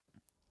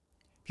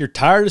you're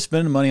tired of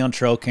spending money on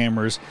trail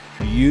cameras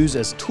you use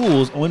as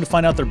tools only to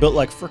find out they're built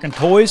like freaking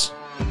toys,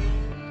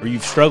 or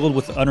you've struggled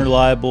with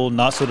unreliable,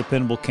 not so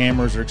dependable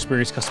cameras or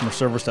experienced customer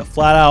service that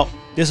flat out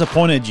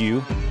disappointed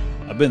you,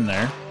 I've been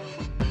there.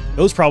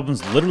 Those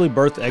problems literally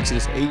birthed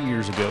Exodus 8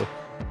 years ago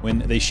when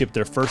they shipped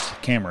their first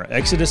camera.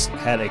 Exodus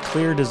had a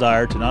clear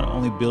desire to not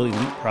only build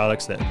elite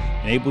products that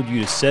enabled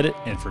you to set it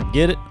and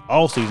forget it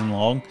all season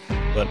long,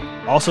 but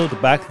also to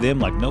back them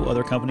like no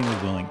other company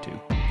was willing to,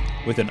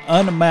 with an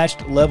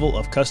unmatched level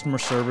of customer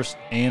service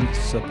and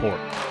support.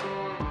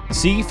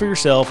 See for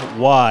yourself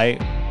why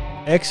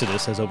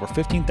Exodus has over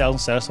 15,000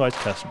 satisfied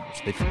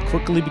customers. They've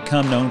quickly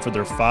become known for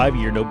their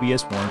 5-year no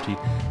BS warranty,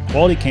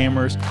 quality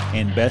cameras,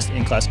 and best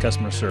in-class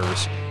customer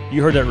service.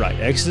 You heard that right.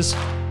 Exodus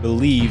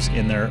believes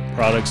in their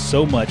products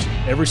so much,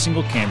 every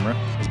single camera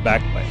is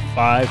backed by a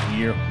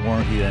 5-year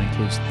warranty that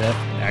includes theft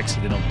and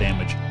accidental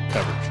damage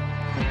coverage.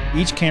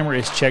 Each camera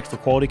is checked for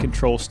quality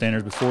control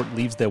standards before it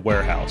leaves their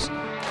warehouse.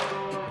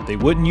 If they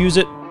wouldn't use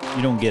it,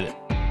 you don't get it.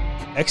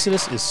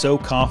 Exodus is so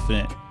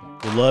confident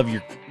you love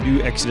your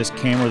new Exodus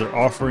camera, they're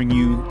offering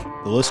you,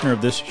 the listener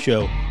of this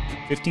show,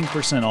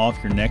 15% off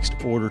your next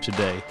order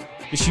today.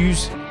 Just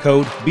use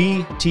code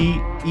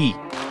BTE.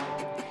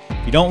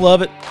 If you don't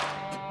love it,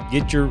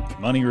 get your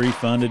money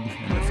refunded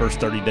in the first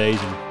 30 days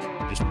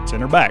and just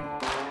send her back.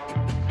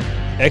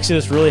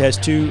 Exodus really has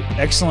 2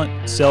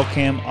 excellent cell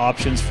cam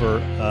options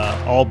for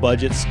all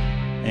budgets,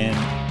 and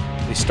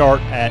they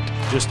start at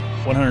just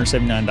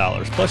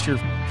 $179. Plus your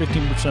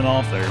 15%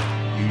 off there.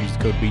 You use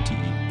the code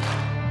BTE.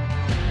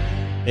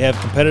 They have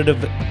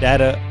competitive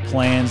data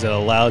plans that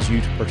allows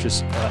you to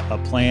purchase a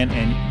plan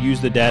and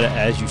use the data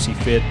as you see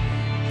fit.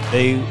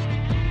 They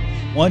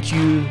want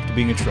you to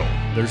be in control.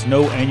 There's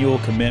no annual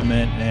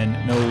commitment and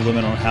no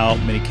limit on how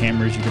many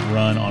cameras you can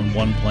run on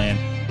one plan.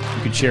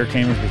 You can share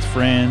cameras with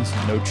friends,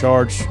 no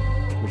charge,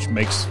 which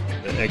makes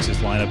the Exodus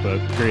lineup a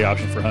great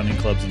option for hunting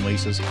clubs and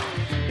leases.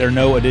 There are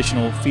no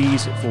additional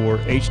fees for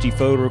HD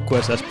photo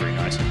requests. That's pretty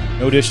nice.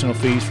 No additional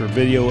fees for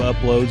video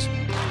uploads,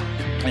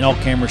 and all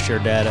cameras share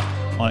data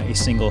on a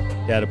single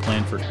data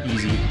plan for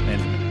easy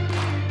management.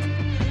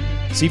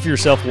 See for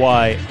yourself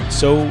why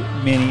so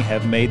many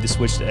have made the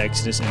switch to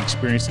Exodus and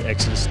experienced the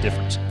Exodus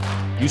difference.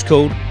 Use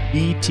code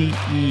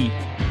BTE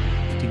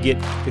to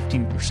get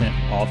 15%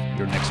 off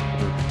your next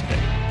order today.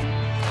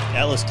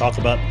 Now let's talk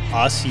about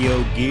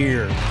Osseo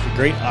Gear, a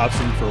great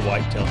option for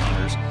whitetail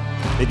hunters.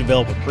 They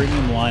develop a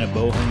premium line of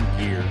bow hunting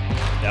gear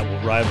that will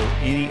rival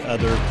any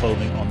other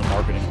clothing on the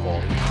market in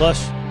quality.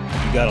 Plus,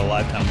 you got a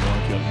lifetime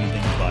warranty on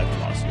anything you buy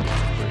from Osseo, which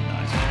is pretty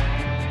nice.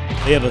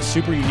 They have a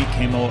super unique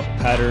camo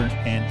pattern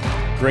and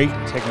great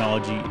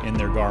technology in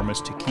their garments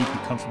to keep you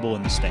comfortable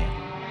in the stand.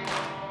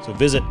 So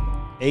visit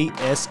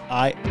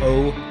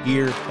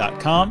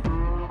asiogear.com,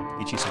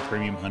 get you some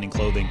premium hunting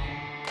clothing.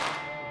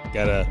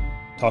 Gotta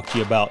talk to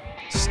you about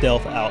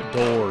Stealth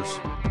Outdoors,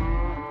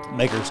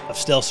 makers of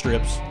stealth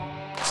strips.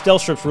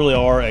 Stealth strips really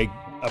are a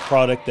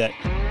product that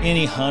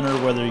any hunter,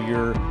 whether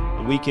you're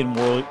a weekend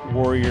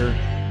warrior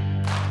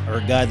or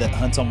a guy that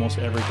hunts almost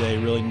every day,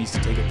 really needs to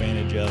take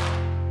advantage of.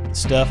 The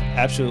stuff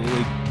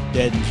absolutely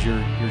deadens your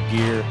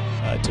gear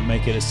to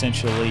make it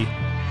essentially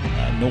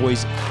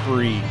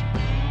noise-free.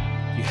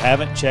 If you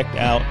haven't checked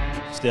out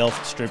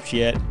Stealth strips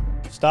yet,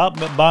 stop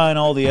buying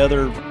all the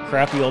other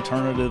crappy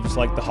alternatives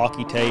like the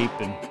hockey tape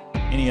and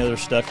any other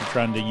stuff you're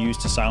trying to use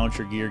to silence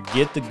your gear.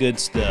 Get the good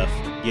stuff.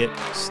 Get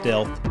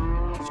Stealth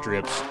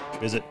strips.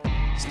 Visit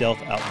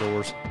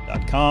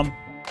stealthoutdoors.com.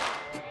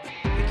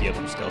 Pick you up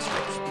some Stealth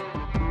strips.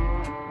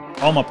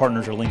 All my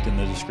partners are linked in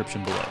the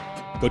description below.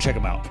 Go check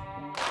them out.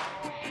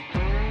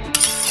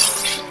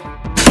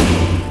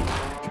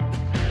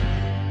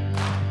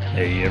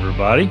 Hey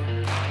everybody,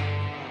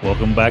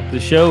 welcome back to the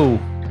show.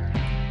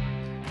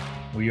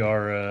 We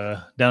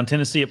are down in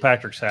Tennessee at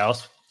Patrick's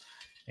house,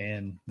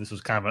 and this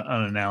was kind of an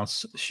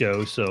unannounced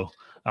show, so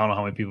I don't know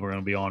how many people are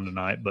going to be on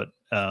tonight, but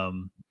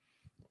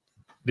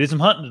did some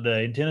hunting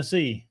today in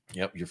Tennessee.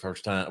 Yep, your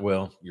first time.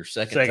 Well, your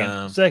second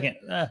time.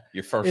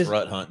 Your first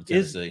rut hunt in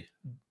Tennessee.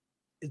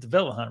 Is the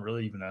velvet hunt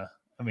really even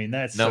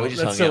that's... No, we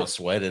just hung out and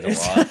sweated a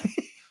lot.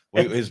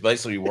 It was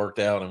basically worked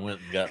out and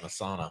went and got in a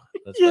sauna.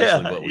 That's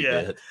basically what we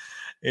did.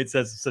 It's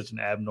such an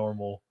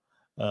abnormal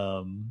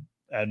season.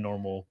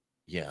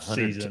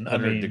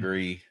 100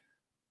 degree.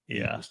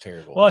 Yeah, it was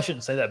terrible. Well, I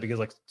shouldn't say that because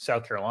like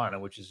South Carolina,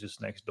 which is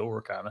just next door,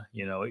 kind of.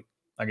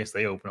 I guess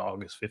they open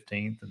August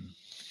 15th, and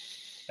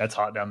that's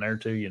hot down there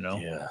too.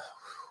 Yeah,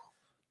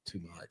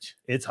 too much.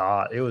 It's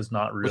hot. It was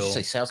not real. Did you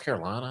say South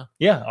Carolina?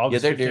 Yeah,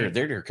 August. Yeah, their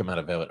deer come out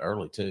of velvet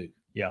early too.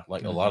 Yeah,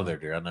 like a lot of their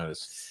deer. I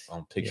noticed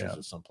on pictures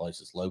of some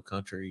places, Low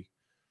Country.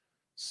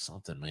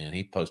 Something, man.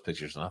 He posts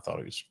pictures, and I thought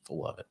he was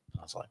full of it.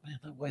 I was like, man,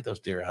 no way those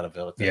deer are out of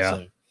velvet that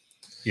soon.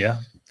 Yeah.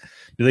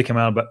 Do they come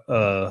out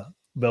of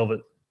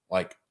velvet?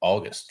 Like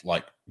August,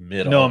 like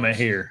mid-August? No, I meant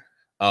here.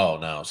 Oh,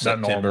 no.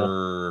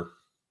 September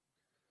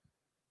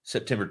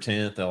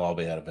 10th, they'll all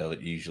be out of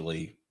velvet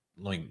usually.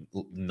 Like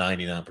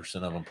 99%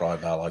 of them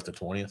probably by like the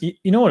 20th.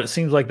 You know what it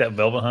seems like that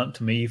velvet hunt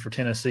to me for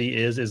Tennessee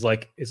is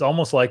like, it's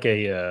almost like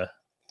a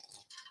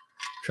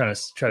trying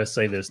to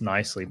say this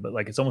nicely, but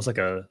like it's almost like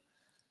a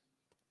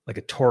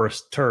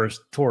tourist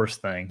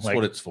thing. That's like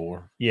what it's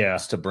for. Yeah,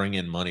 It's to bring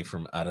in money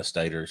from out of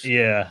staters.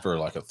 Yeah, for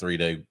like a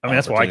 3-day. I mean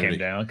that's why I came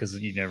down, because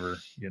you never,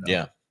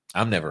 Yeah,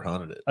 I've never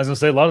hunted it. I was gonna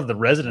say a lot of the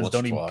residents Once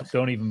don't or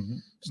even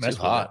twice. It's mess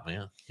too with hot, it.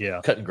 man. Yeah,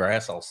 Cutting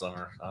grass all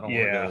summer. I don't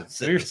want to go.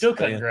 So you're still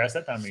cutting grass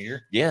that time of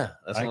year. Yeah,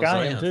 that's like what I'm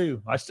I saying. am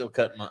too. I still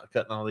cutting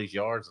all these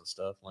yards and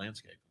stuff,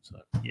 landscaping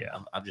stuff. Yeah,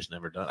 I've just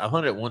never done. I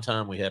hunted at one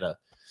time. We had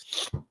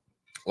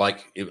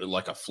like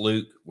a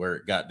fluke where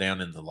it got down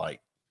in the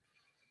like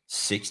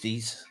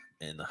 60s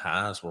and the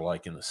highs were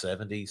like in the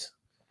 70s,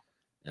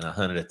 and I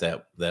hunted at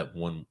that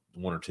one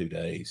or 2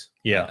 days.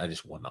 Yeah, I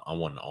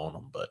wasn't on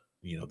them, but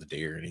the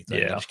deer or anything.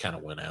 Yeah, I just kind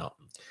of went out.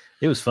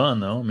 It was fun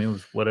though. I mean, it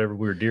was whatever,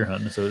 we were deer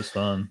hunting, so it was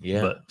fun.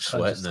 Yeah, but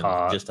sweating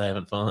and just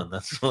having fun.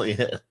 That's really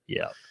it.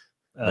 Yeah,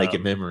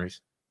 making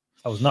memories.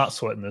 I was not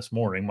sweating this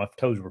morning. My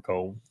toes were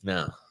cold.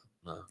 No.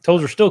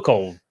 Toes are still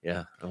cold.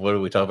 Yeah. And what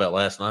did we talk about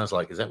last night? I was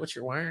like, is that what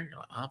you're wearing? You're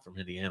like, I'm from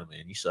Indiana,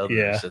 man. You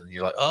Southerners. And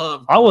you're like,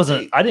 oh,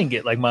 I didn't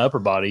get like my upper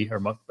body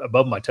or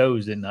above my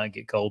toes did not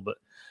get cold, but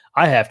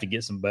I have to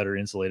get some better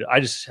insulated.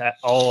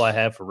 All I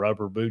have for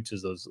rubber boots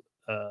is those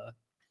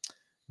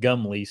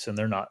gum lease, and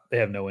they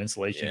have no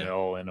insulation at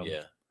all in them.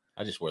 Yeah.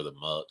 I just wear the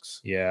mucks.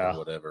 Yeah. Or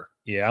whatever.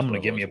 Yeah. I'm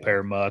going to get me a pair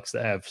of mucks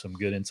that have some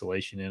good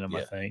insulation in them,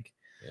 I think.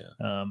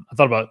 Yeah. I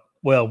thought about,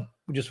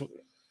 just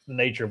the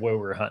nature of where we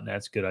were hunting.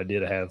 That's a good idea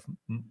to have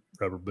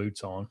rubber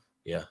boots on.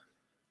 Yeah.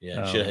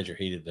 Yeah. You should have had your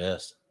heated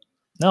vest.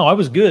 No, I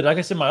was good. Like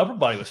I said, my upper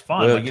body was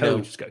fine. Well, my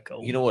toe just got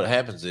cold. You know what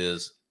happens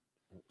is,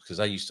 because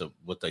I used to,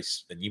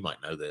 and you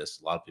might know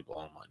this, a lot of people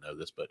might know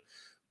this, but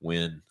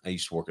when I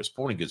used to work at a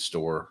sporting goods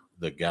store,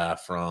 the guy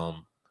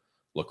from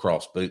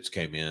Lacrosse Boots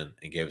came in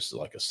and gave us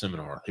like a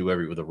seminar,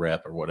 whoever with a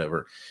rep or whatever.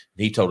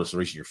 And he told us the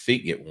reason your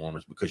feet get warm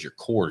is because your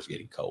core is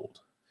getting cold.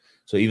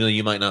 So even though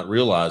you might not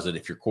realize that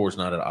if your core is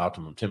not at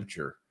optimum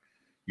temperature,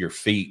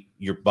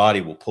 your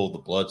body will pull the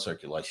blood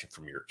circulation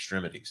from your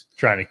extremities,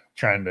 trying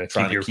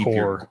to keep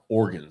your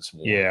organs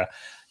warm. Yeah.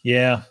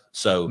 Yeah.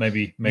 So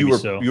maybe you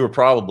were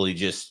probably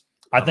just,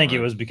 I think it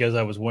was because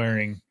I was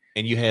wearing,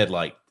 and you had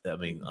like, I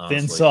mean, honestly,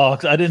 thin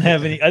socks. I didn't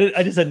have any.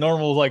 I just had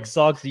normal like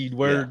socks that you'd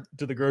wear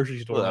to the grocery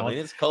store. Well, I mean,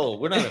 it's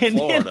cold. We're not in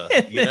Florida.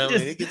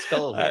 It gets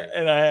cold here.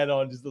 And I had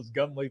on just those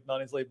gum leaf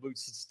non-insulated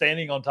boots,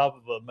 standing on top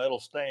of a metal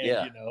stand.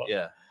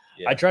 Yeah.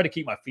 I tried to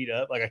keep my feet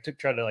up. Like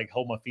tried to like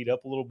hold my feet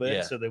up a little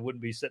bit so they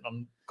wouldn't be sitting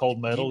on cold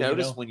metal. Do you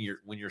notice when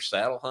you're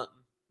saddle hunting?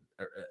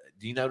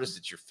 Do you notice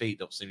that your feet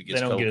don't seem to get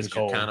as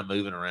cold? You're kind of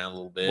moving around a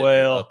little bit,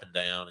 up and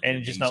down,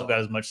 and just not got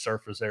as much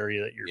surface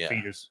area that your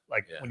feet is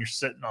like when you're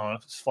sitting on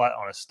flat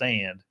on a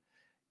stand.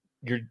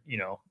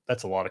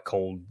 That's a lot of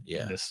cold.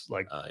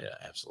 Like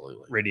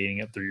absolutely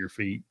radiating up through your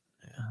feet.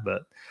 Yeah.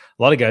 But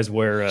a lot of guys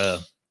wear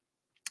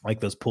like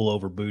those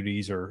pullover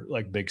booties or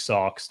like big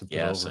socks to put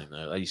over. I've seen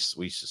that.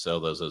 We used to sell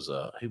those as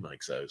who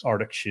makes those?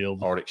 Arctic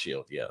Shield.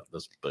 Yeah,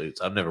 those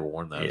boots. I've never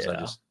worn those.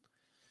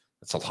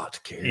 That's a lot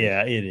to carry.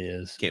 Yeah, it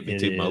is. Can't be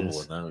too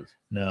mobile in those.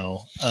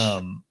 No.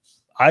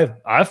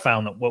 I've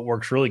found that what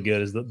works really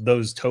good is that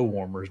those toe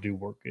warmers do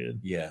work good.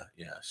 Yeah.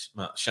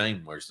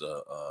 Shane wears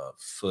the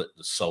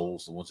the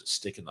soles, the ones that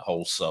stick in the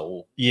whole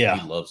sole. Yeah,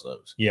 he loves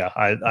those. Yeah,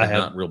 I have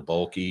not real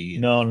bulky.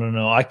 No.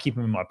 I keep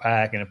them in my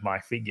pack, and if my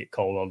feet get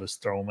cold, I'll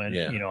just throw them in.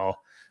 Yeah. I'll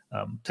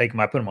take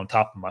them. I put them on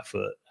top of my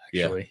foot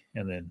actually,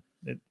 and then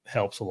it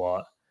helps a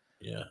lot.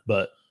 Yeah,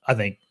 but I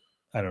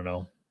don't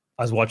know.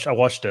 I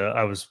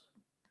was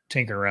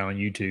tinkering around on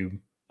YouTube.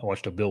 I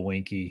watched a Bill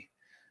Winke,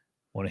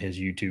 one of his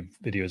YouTube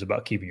videos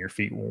about keeping your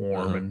feet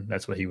warm. And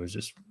that's what he was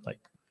just like,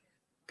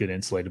 good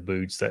insulated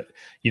boots that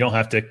you don't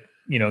have to,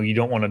 you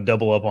don't want to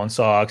double up on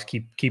socks,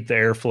 keep the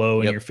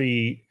airflow in your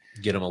feet.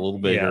 Get them a little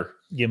bigger.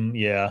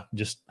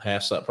 Just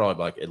half size,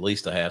 probably like at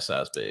least a half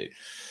size big.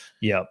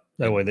 Yeah.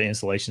 That way the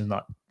insulation is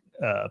not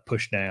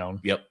pushed down.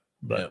 Yep.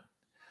 But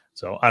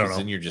so I don't know.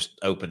 Then you're just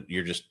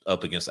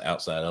up against the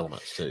outside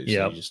elements too. Yeah.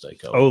 So you just stay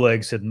cold.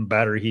 Oleg said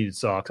battery heated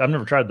socks. I've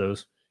never tried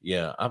those.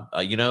 Yeah.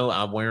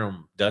 I wear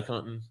them duck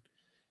hunting.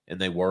 And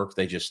they work.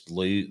 They just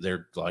lose.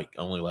 They're like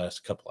only last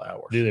a couple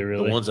hours. Do they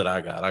really? The ones that I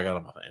got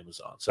them off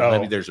Amazon. So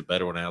maybe there's a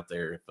better one out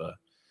there.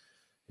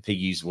 If he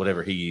uses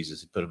whatever he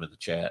uses, he put them in the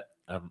chat.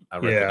 I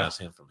recognize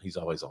him from. He's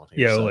always on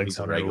here. Yeah, so he's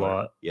on a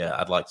lot. Yeah,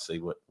 I'd like to see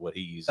what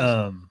he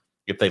uses.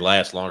 If they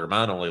last longer,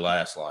 mine only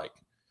last like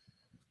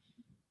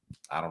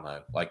I don't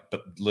know, but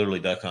literally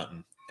duck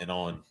hunting and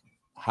on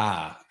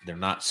high. They're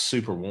not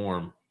super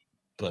warm,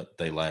 but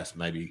they last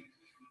maybe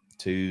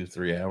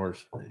 2-3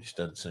 hours. It just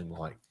doesn't seem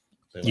like.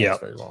 They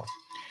last very long.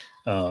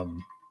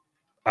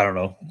 I don't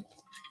know.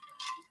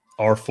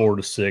 R4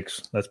 to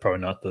 6. That's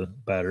probably not the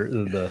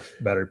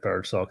battery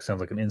powered sock. Sounds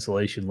like an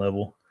insulation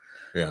level.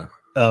 Yeah.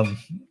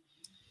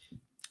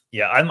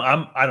 Yeah.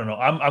 I don't know.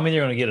 I'm either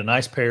going to get a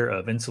nice pair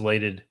of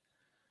insulated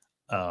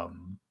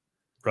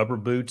rubber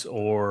boots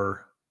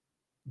or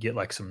get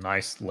like some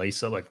nice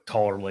lace up, like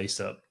taller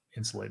lace up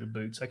insulated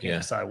boots. I can't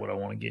decide what I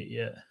want to get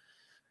yet.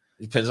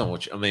 It depends on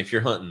if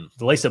you're hunting,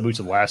 the lace up boots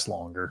will last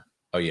longer.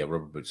 Oh yeah, rubber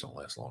boots don't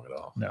last long at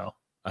all. No,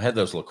 I had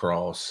those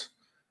Lacrosse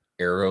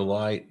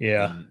Aerolite.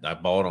 Yeah. And I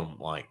bought them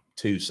like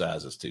 2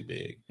 sizes too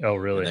big. Oh,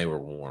 And really? they were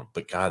warm.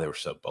 But God, they were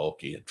so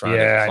bulky and trying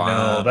Yeah, to I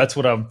know. climb. That's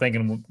what I'm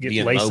thinking. Get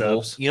Being lace mobile.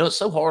 ups. You know, it's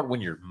so hard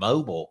when you're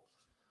mobile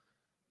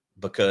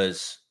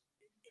because,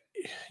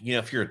 you know,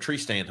 if you're a tree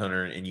stand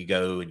hunter and you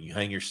go and you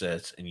hang your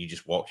sets and you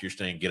just walk to your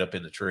stand, get up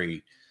in the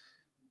tree,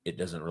 it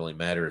doesn't really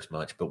matter as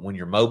much. But when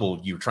you're mobile,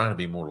 you're trying to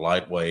be more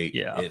lightweight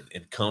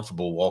and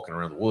comfortable walking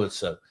around the woods.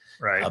 So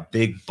Right. a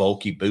big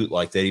bulky boot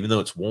like that, even though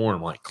it's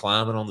warm, like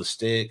climbing on the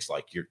sticks,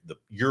 like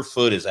your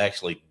foot is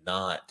actually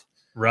not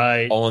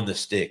right on the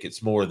stick.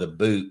 It's more the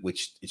boot,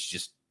 which it's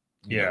just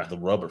you Yeah. know, the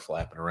rubber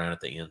flapping around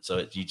at the end.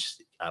 So you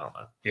just I don't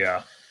know.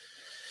 Yeah.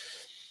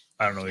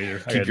 I don't know either.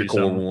 Keep your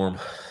core warm.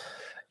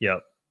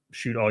 Yep.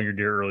 Shoot all your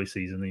deer early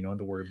season. You don't have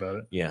to worry about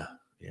it. Yeah.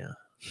 Yeah.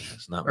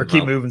 It's not Or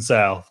keep moving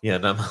south. Yeah,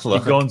 not my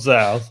luck. Keep going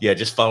south. Yeah,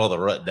 just follow the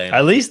rut down.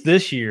 At least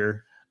this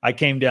year, I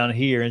came down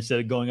here instead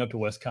of going up to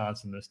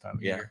Wisconsin this time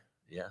of year.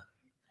 Yeah.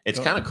 It's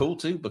kind of cool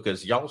too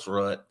because y'all's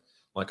rut,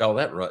 like all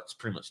that rut's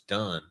pretty much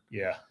done.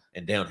 Yeah.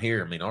 And down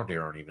here, I mean, our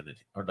deer aren't even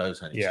our does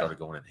hunting started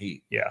going in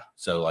heat. Yeah.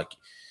 So like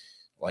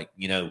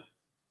you know,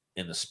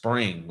 in the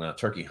spring when I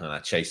turkey hunt, I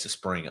chase the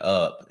spring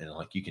up, and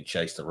like you can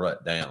chase the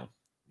rut down.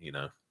 You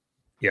know.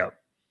 Yep.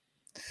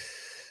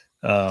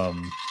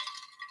 I'm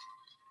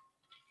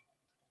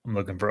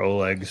looking for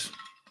Oleg's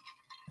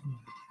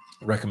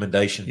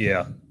recommendation.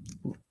 Yeah.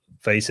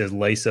 Faye says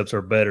lace ups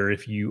are better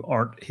if you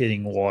aren't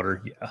hitting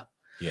water. Yeah.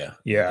 Yeah.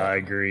 Yeah, I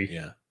agree.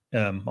 Yeah.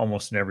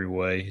 Almost in every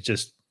way. It's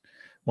just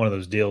one of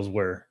those deals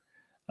where,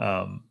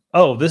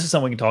 this is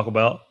something we can talk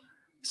about.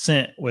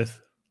 Scent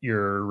with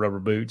your rubber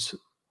boots.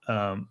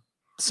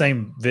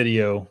 Same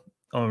video.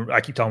 I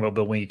keep talking about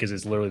Bill Winky because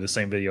it's literally the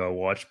same video I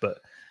watched,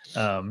 but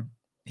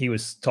he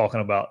was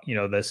talking about, you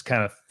know, this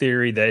kind of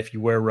theory that if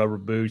you wear rubber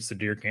boots, the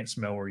deer can't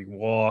smell where you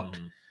walk.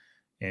 Mm-hmm.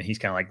 And he's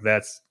kind of like,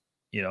 that's,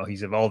 you know,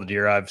 he's of all the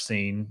deer I've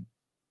seen,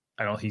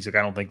 I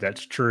don't think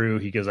that's true.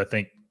 He goes, I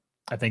think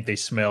they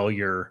smell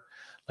your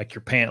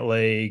pant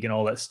leg and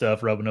all that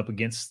stuff rubbing up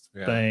against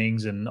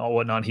things and all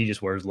whatnot. He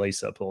just wears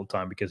lace up all the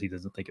time because he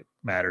doesn't think it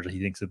matters.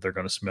 He thinks that they're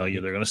going to smell you.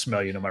 They're going to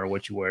smell you no matter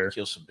what you wear.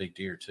 Kill some big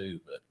deer too,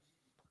 but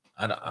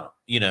I don't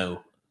you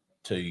know,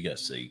 too, you got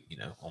to see, you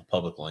know, on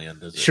public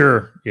land. Does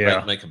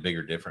it make a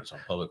bigger difference on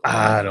public land?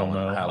 I don't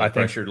know. Highly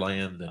pressured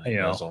land than it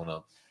does on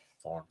a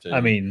farm too.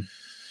 I mean,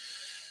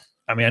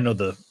 I know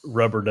the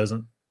rubber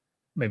doesn't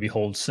maybe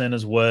hold scent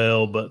as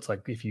well, but it's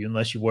like if you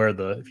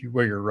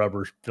wear your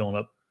rubber filling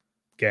up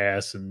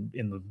gas and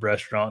in the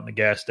restaurant and the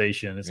gas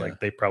station, it's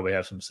like they probably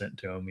have some scent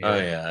to them. Oh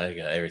yeah,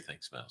 everything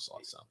smells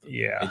like something.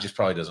 Yeah, it just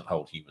probably doesn't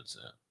hold human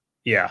scent.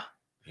 Yeah,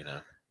 you know.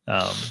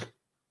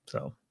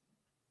 So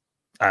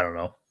I don't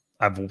know.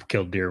 I've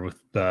killed deer with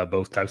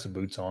both types of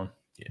boots on.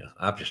 Yeah,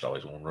 I've just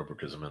always worn rubber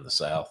because I'm in the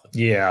South.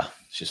 Yeah,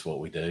 it's just what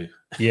we do.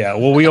 Yeah,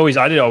 well,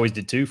 I always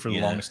did too for the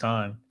longest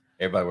time.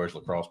 Everybody wears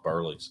lacrosse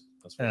burleys.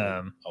 That's what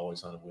I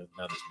always hunted with.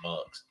 Now there's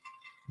mugs.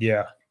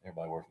 Yeah,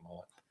 everybody wears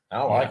mugs.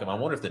 I like them. I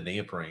wonder if the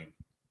neoprene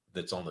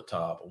that's on the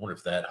top, I wonder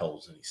if that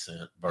holds any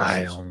scent.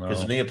 I don't know.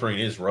 Because neoprene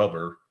is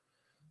rubber,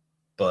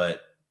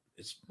 but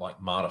it's like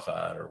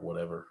modified or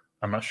whatever.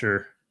 I'm not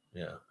sure.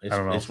 Yeah,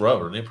 it's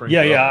rubber. Neoprene.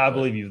 Yeah, I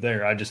believe you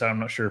there. I'm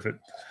not sure if it.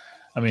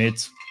 I mean,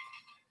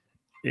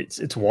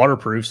 it's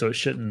waterproof, so it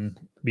shouldn't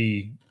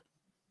be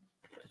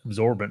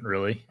absorbent,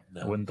 really.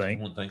 No, I wouldn't think.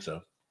 I wouldn't think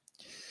so.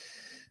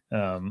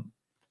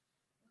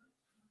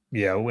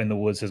 Yeah, in the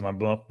woods says my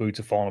boots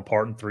have fallen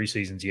apart in 3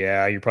 seasons.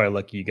 Yeah, you're probably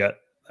lucky you got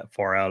that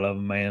far out of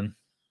them, man.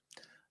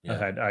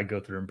 Yeah. I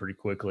go through them pretty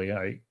quickly.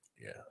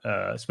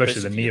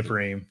 Especially the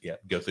neoprene.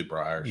 Go through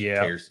briars.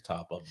 Yeah, tears the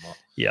top of them up.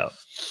 Yeah.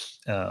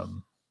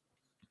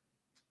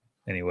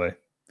 Anyway,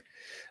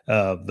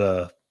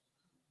 the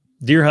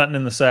deer hunting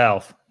in the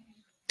South.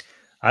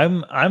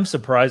 I'm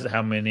surprised at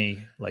how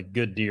many like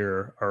good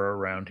deer are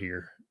around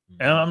here.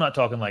 And I'm not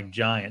talking like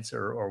giants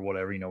or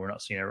whatever, you know, we're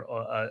not seeing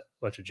a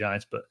bunch of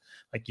giants, but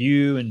like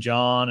you and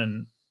John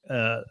and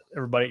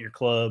everybody at your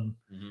club,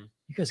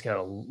 you guys got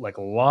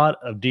a lot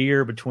of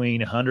deer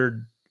between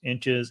 100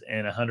 inches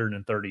and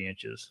 130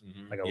 inches,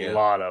 like a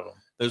lot of them.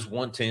 Those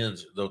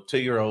 110s, the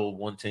 2-year-old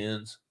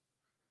 110s,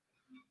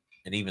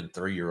 and even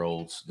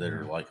 3-year-olds that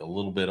are like a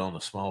little bit on the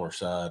smaller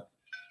side,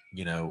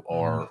 you know,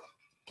 are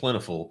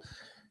plentiful.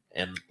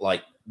 And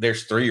like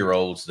there's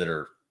 3-year-olds that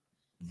are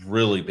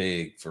really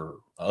big for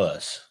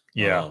us.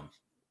 Yeah.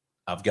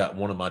 I've got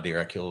one of my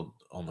deer I killed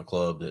on the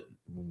club that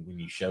when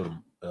you showed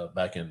him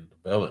back in the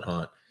velvet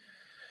hunt,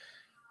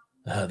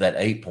 that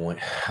 8-point,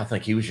 I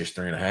think he was just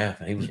 3.5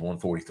 and he was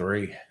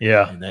 143.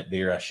 Yeah. And that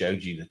deer I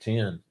showed you, the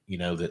 10, you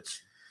know, that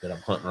I'm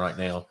hunting right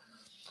now.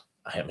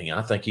 I mean,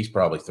 I think he's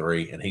probably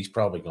 3 and he's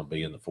probably going to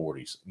be in the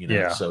 40s, you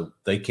know, so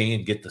they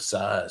can get the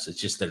size.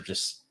 It's just,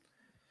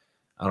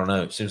 I don't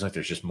know. It seems like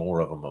there's just more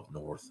of them up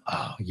north.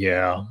 Oh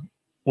yeah.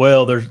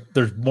 Well, there's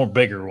more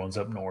bigger ones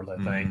up north, I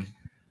think.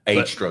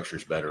 Age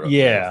structure's better up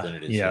north than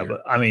it is here.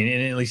 But I mean,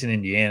 at least in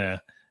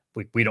Indiana,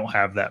 we don't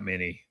have that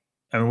many.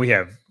 I mean, we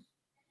have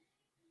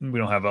We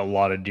don't have a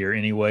lot of deer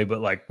anyway, but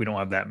like we don't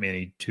have that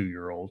many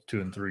 2-year-olds, 2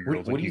 and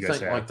 3-year-olds What like do you you guys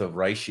think have. like the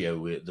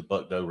ratio, the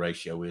buck doe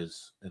ratio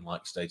is in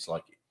like states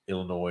like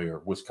Illinois or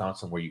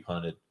Wisconsin where you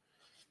hunted?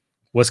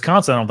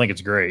 Wisconsin, I don't think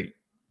it's great.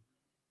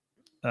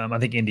 I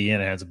think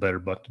Indiana has a better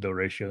buck to doe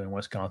ratio than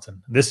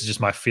Wisconsin. This is just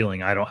my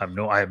feeling. I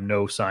have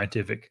no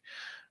scientific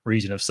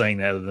reason of saying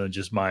that other than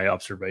just my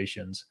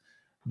observations.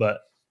 But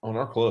On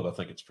our club, I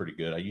think it's pretty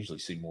good. I usually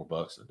see more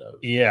bucks than does.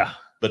 yeah,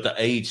 But the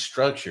age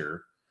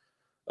structure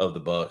of the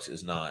bucks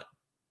is not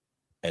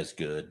as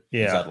good as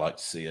Yeah. I'd like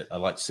to see it. I'd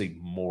like to see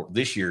more.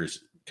 This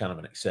year's kind of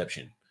an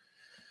exception.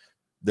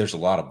 There's a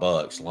lot of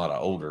bucks, a lot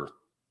of older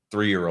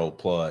 3-year-old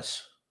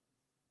plus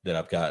that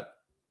I've got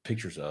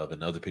pictures of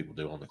and other people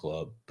do on the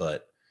club,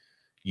 but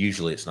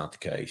usually it's not the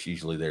case.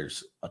 Usually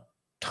there's a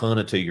ton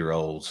of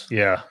 2-year-olds,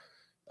 yeah,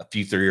 a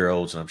few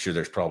 3-year-olds, and I'm sure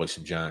there's probably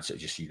some giants that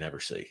just you never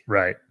see.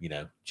 right. You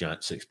know,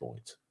 giant 6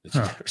 points that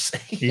you never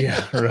see.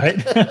 Yeah, right.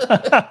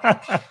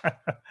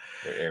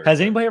 They're Has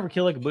everywhere. anybody ever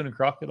killed like a Boone and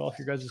Crockett off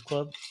your guys'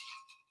 club?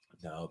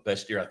 No,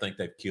 best deer I think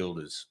they've killed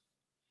is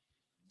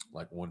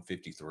like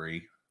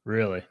 153,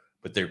 Really?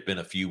 but there've been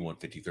a few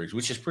 153s,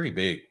 which is pretty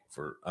big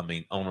for, I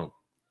mean, on a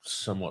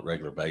somewhat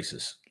regular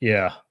basis.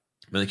 Yeah.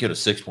 I mean, they killed a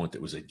 6-point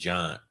that was a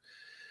giant.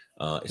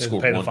 It Did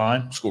it pay the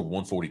fine? scored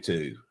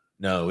 142.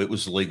 No, it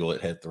was legal.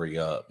 It had 3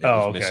 up. It Oh,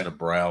 was okay. missing a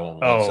brow on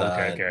one Oh,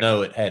 side. okay.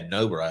 No, it had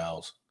no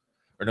brows.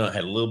 Or no, it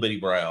had a little bitty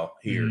brow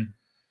here. Mhm.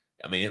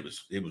 I mean, it was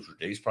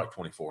probably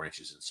 24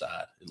 inches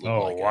inside. It looked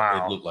Oh, like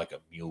wow. it looked like a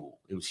mule.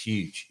 It was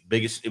huge.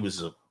 It was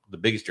the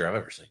biggest deer I've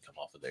ever seen come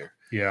off of there.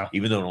 Yeah.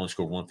 Even though it only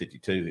scored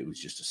 152, it was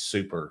just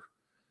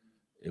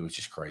it was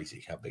just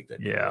crazy how big that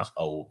deer Yeah. was.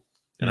 Old.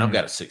 And Mhm. I've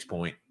got a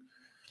 6-point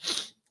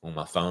on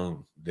my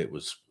phone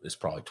it's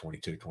probably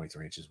 22,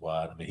 23 inches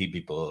wide. I mean, he'd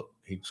be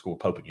he'd score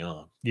Pope and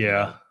Young.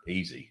 Yeah.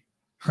 Easy.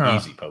 Huh.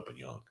 Easy Pope and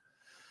Young.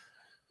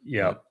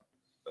 Yeah.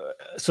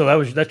 So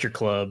that's your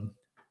club.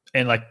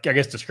 And like, I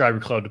guess describe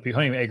your club to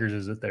people. How many acres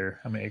is it there?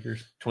 How many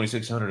acres?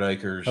 2,600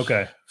 acres.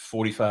 Okay.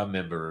 45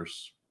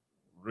 members.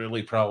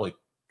 Really probably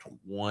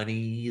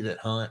 20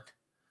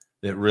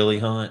 that really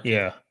hunt.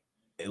 Yeah.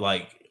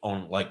 Like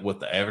on like what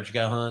the average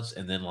guy hunts,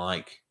 and then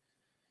like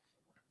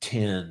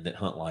 10 that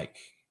hunt like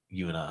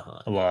you and I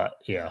hunt. A lot.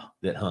 Yeah.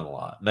 That hunt a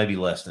lot. Maybe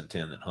less than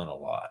 10 that hunt a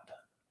lot.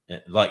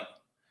 And like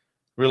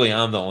really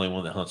I'm the only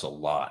one that hunts a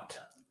lot.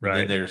 Right. And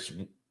then there's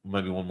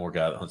maybe one more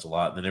guy that hunts a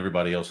lot, and then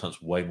everybody else hunts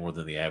way more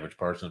than the average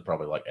person,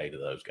 probably like 8 of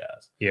those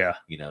guys. Yeah.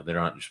 You know, they're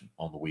not just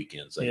on the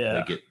weekends. They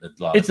get a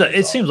lot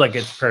it seems like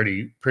it's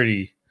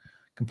pretty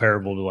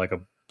comparable to like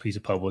a piece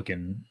of public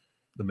in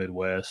the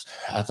Midwest.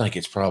 I think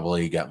it's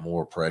probably got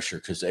more pressure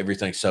because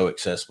everything's so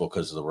accessible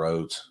because of the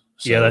roads.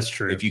 So yeah, that's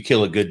true. If you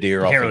kill a good deer,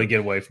 you can't really get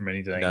away from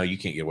anything. No, you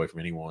can't get away from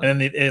anyone. And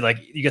then like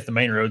you get the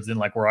main roads. Then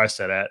like where I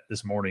sat at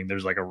this morning,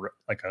 there's like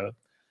a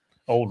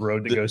old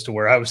road that goes to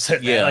where I was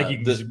sitting. Yeah, like you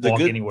can just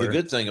walk anywhere. The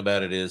good thing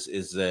about it is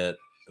that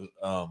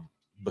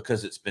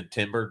because it's been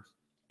timbered,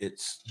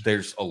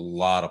 there's a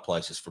lot of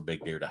places for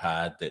big deer to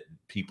hide that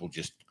people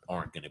just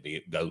aren't going to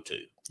go to.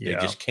 They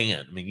just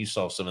can't. I mean, you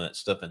saw some of that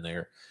stuff in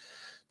there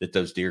that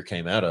those deer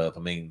came out of.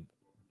 I mean,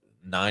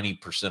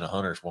 90% of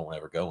hunters won't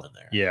ever go in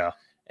there. Yeah.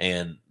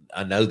 And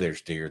I know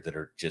there's deer that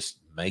are just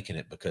making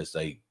it because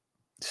they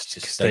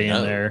just stay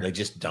in there. They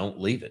just don't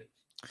leave it.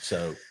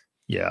 So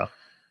yeah,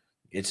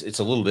 it's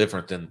a little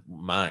different than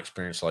my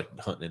experience, like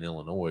hunting in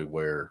Illinois,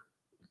 where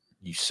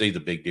you see the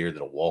big deer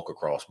that'll walk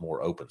across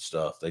more open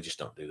stuff. They just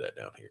don't do that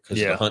down here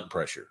because of the hunting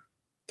pressure.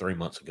 3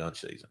 months of gun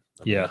season.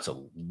 I mean, that's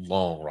a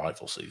long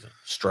rifle season,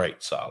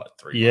 straight solid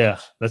 3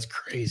 months. That's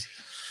crazy.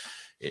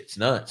 It's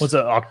nuts. What's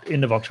the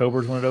end of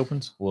October is when it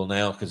opens? Well,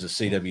 now because of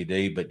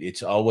CWD, but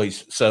it's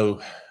always so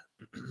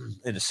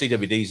in the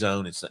CWD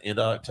zone. It's the end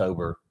of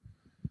October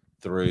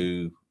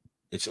through.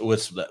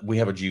 We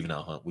have a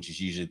juvenile hunt, which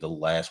is usually the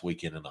last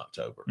weekend in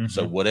October. Mm-hmm.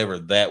 So whatever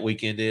that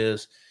weekend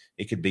is,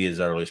 it could be as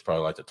early as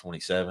probably like the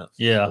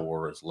 27th,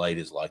 or as late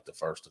as like the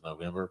 1st of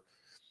November,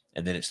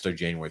 and then it's through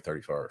January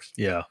 31st.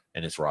 Yeah,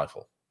 and it's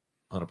rifle,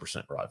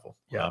 100% rifle,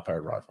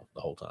 high-powered rifle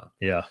the whole time.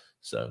 Yeah.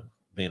 So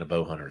being a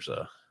bow hunter's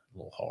a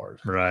little hard,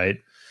 right?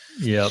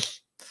 Yep.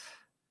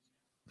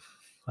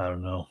 I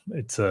don't know.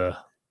 It's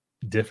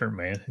different,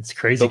 man. It's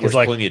crazy because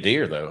like plenty of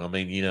deer, though. I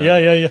mean, you know,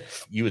 yeah.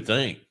 You would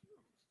think,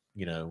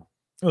 you know,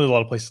 there's a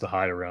lot of places to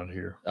hide around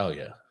here. Oh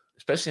yeah,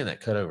 especially in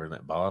that cutover in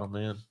that bottom,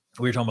 man.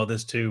 We were talking about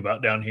this too,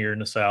 about down here in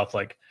the South,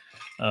 like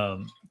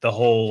the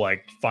whole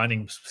like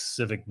finding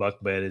specific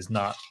buck bed is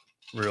not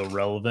real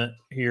relevant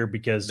here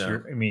because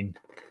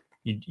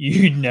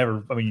you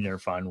never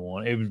find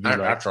one. It would be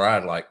I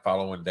tried like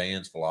following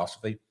Dan's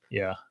philosophy.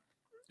 Yeah.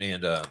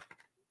 And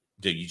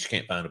dude, you just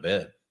can't find a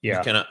bed. Yeah.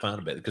 You cannot find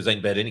a bed because they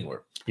can bed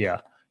anywhere.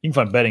 Yeah. You can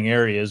find bedding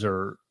areas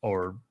or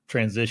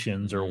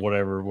transitions or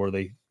whatever where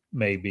they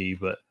may be,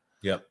 but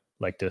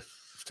like to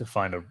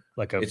find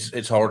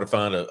it's hard to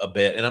find a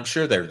bed, and I'm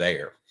sure they're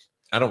there.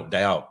 I don't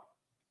doubt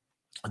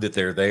that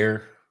they're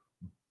there,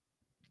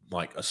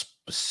 like a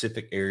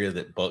specific area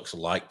that bucks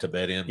like to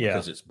bed in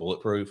because it's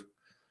bulletproof.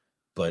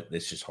 but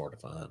it's just hard to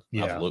find.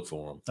 Yeah. I've looked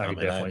for them. I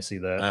could definitely see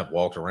that. I've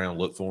walked around,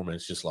 looked for them, and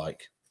it's just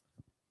like,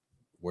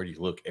 where do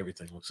you look?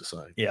 Everything looks the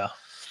same. Yeah.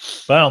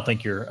 But I don't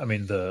think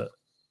the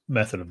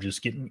method of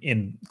just getting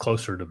in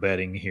closer to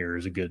bedding here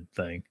is a good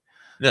thing.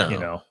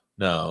 No.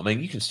 I mean,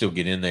 you can still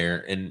get in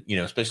there, and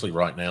especially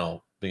right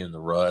now, being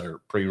the rut or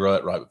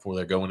pre-rut, right before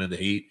they're going into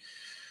heat,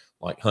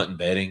 like hunting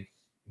bedding.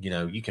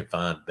 You can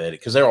find bedding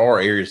because there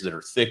are areas that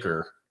are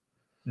thicker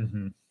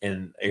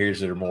and areas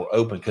that are more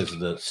open because of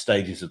the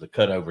stages of the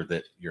cutover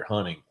that you're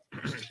hunting,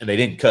 and they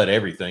didn't cut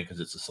everything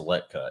because it's a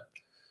select cut.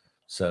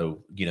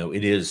 So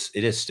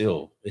it's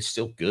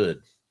still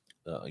good.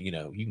 You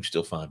can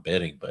still find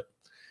bedding, but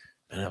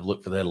man, I've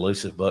looked for that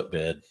elusive buck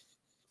bed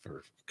for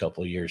a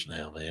couple of years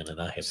now, man,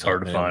 and I have it's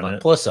hard to find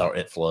it. Plus,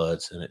 it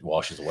floods and it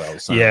washes away all the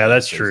time. Yeah,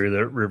 that's true.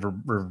 The river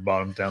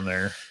bottoms down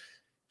there.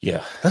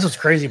 Yeah, that's what's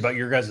crazy about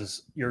your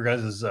guys'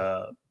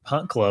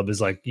 hunt club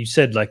is like you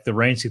said, like the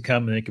rains could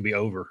come and it could be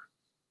over.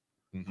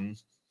 Mm-hmm.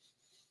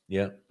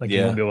 Yeah,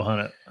 you won't be able to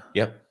hunt it.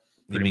 Yep,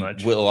 pretty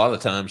much. Well, a lot of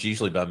the times,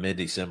 usually by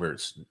mid-December,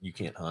 you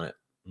can't hunt it.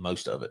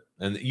 Most of it,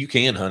 and you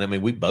can hunt. I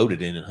mean, we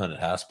boated in and hunted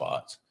high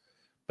spots,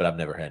 but I've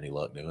never had any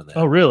luck doing that.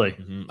 Oh, really?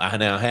 Mm-hmm. I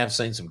have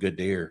seen some good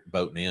deer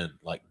boating in,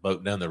 like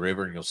boating down the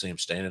river, and you'll see them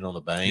standing on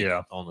the bank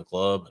on the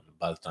club. And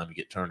by the time you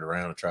get turned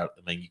around and try, I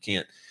mean, you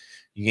can't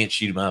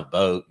shoot them out of a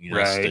boat.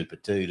 That's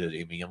stupid too.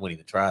 I wouldn't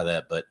even try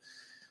that. But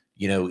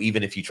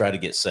even if you try to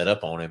get set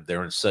up on them,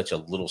 they're in such a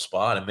little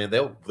spot. I mean,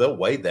 they'll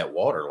wade that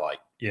water like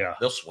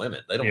they'll swim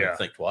it. They don't even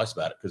think twice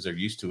about it because they're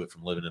used to it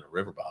from living in a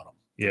river bottom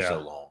for so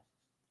long.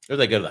 Or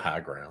they go to the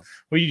high ground.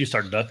 Well, you just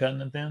start duck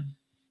hunting it then?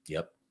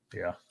 Yep.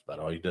 Yeah. That's about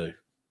all you do.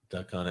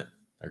 Duck hunt it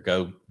or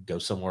go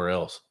somewhere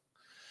else.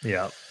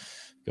 Yeah.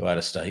 Go out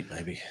of state,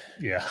 maybe.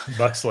 Yeah.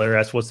 Buck Slayer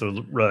asks, what's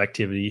the rut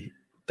activity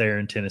there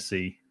in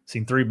Tennessee?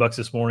 Seen 3 bucks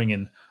this morning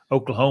in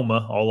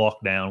Oklahoma, all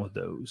locked down with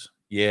those.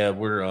 Yeah,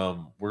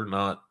 we're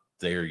not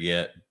there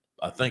yet.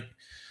 I think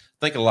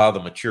a lot of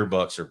the mature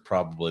bucks are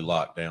probably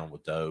locked down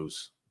with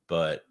those,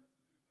 but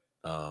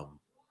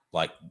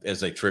like as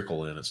they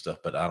trickle in and stuff,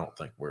 but I don't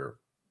think we're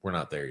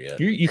not there yet.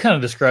 You kind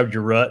of described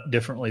your rut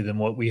differently than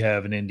what we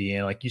have in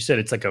Indiana. Like you said,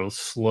 it's like a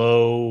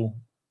slow,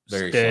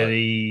 very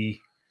steady.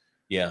 Slow.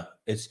 Yeah.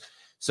 It's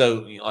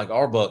so like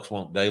our bucks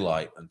won't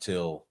daylight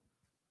until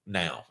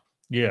now.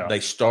 Yeah. They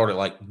started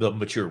like the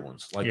mature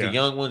ones, like the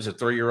young ones, the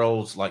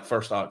 3-year-olds, like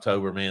 1st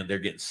October, man, they're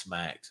getting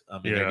smacked. I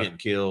mean, they're getting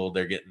killed.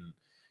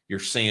 You're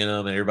seeing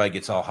them and everybody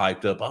gets all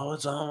hyped up. Oh,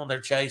 it's on.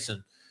 They're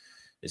chasing.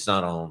 It's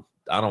not on.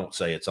 I don't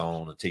say it's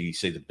on until you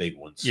see the big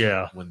ones.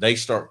 Yeah. When they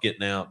start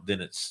getting out,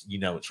 then it's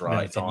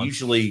right. It's and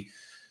usually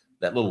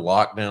that little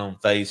lockdown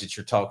phase that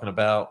you're talking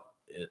about,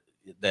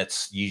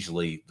 that's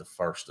usually the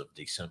 1st of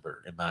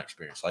December in my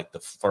experience, like the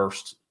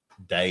 1st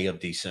day of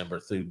December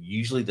through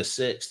usually the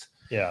 6th.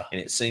 Yeah. And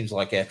it seems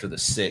like after the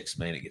 6th,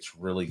 man, it gets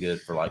really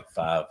good for like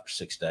 5 or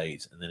 6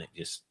 days. And then it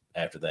just,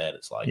 after that,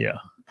 it's like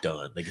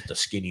done. They get the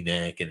skinny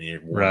neck and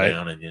they're worn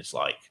down and it's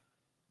like,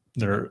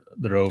 they're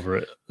over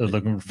it. They're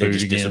looking for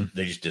food again.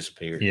 They just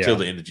disappear until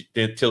the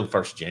until the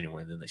 1st of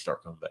January, and then they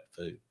start coming back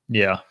to food.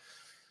 Yeah,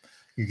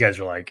 you guys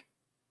are like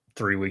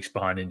 3 weeks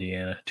behind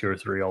Indiana, 2 or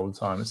 3 all the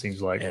time. It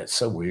seems like. Yeah, it's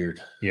so weird.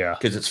 Yeah,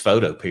 because it's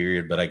photo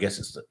period, but I guess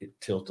it's the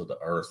tilt of the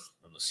earth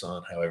and the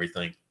sun, how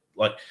everything.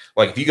 Like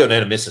if you go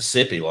down to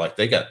Mississippi, like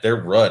they got their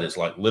rut is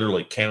like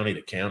literally county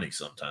to county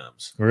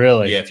sometimes.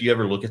 Really? Yeah. If you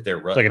ever look at their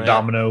rut, it's like a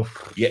domino.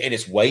 Yeah, and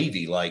it's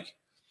wavy. Like,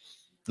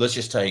 let's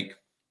just take.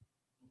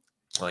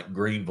 Like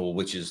Greenville,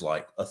 which is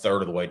like a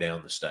third of the way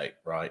down the state,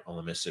 right on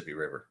the Mississippi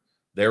River.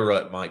 Their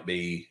rut might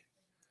be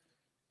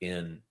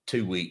in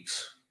 2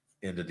 weeks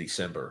into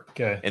December.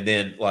 Okay. And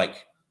then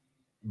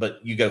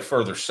but you go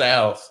further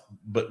south,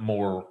 but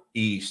more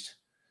east,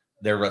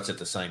 their rut's at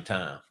the same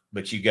time.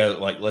 But you go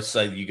let's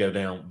say you go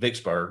down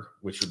Vicksburg,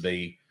 which would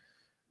be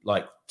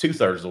like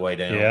 2/3 of the way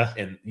down,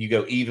 and you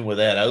go even with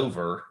that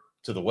over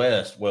to the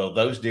west. Well,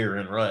 those deer are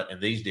in rut,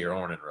 and these deer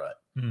aren't in rut.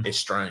 It's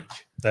strange.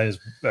 That's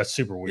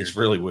super weird. It's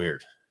really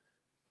weird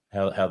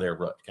how their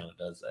rut kind of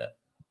does that.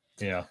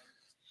 Yeah.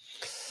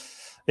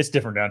 It's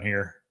different down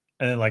here.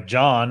 And then like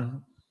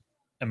John,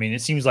 I mean,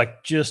 it seems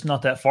like just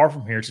not that far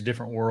from here. It's a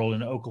different world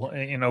in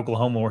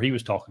Oklahoma where he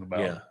was talking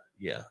about. Yeah.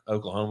 Yeah.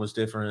 Oklahoma's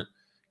different.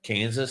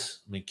 Kansas.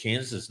 I mean,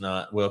 Kansas is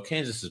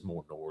Kansas is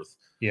more north.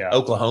 Yeah.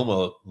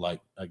 Oklahoma,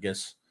 I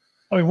guess.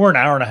 I mean, we're an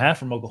hour and a half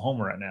from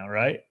Oklahoma right now,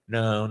 right?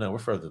 No, we're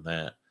further than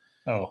that.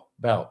 Oh.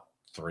 About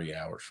 3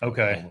 hours from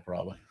Oklahoma,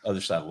 probably.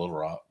 Other side of Little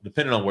Rock,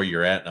 depending on where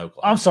you're at in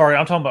Oklahoma. I'm sorry.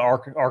 I'm talking about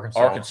Arkansas.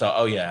 Arkansas.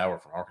 Oh, yeah. Hour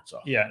from Arkansas.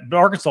 Yeah. But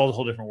Arkansas is a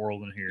whole different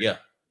world than here. Yeah.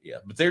 Yeah.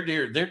 But their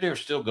deer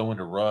still going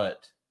to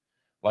rut,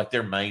 like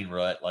their main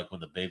rut, like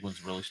when the big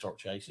ones really start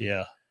chasing.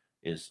 Yeah.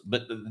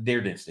 But the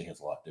deer density has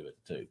a lot to do with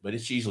it too. But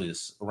it's usually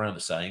around the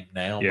same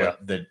now. Yeah.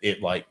 But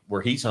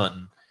where he's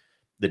hunting,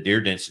 the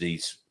deer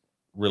density's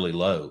really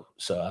low.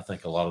 So I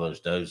think a lot of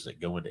those does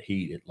that go into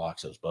heat, it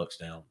locks those bucks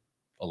down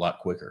a lot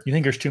quicker. You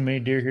think there's too many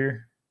deer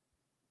here?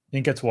 I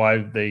think that's why I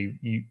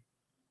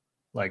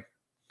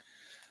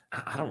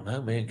don't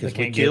know, man. Because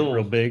they can't get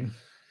real big.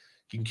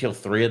 You can kill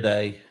 3 a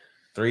day.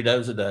 3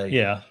 does a day.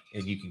 Yeah.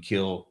 And you can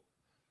kill,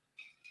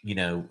 in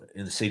the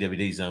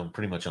CWD zone,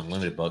 pretty much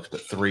unlimited bucks,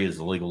 but 3 is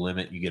the legal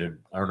limit. You get to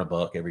earn a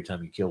buck every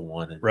time you kill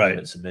one and Right. have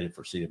it submitted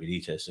for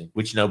CWD testing,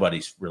 which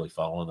nobody's really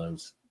following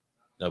those.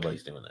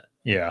 Nobody's doing that.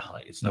 Yeah.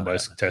 Like, it's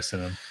Nobody's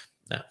testing them.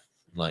 No.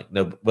 Like,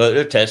 no, but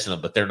they're testing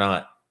them, but they're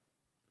not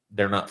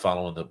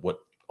following what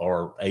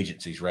our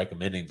agency's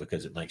recommending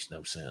because it makes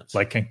no sense.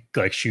 Like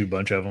shoot a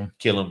bunch of them.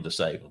 Kill them to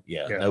save them.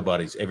 Yeah.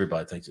 Everybody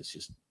thinks it's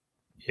just,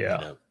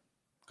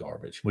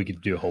 garbage. We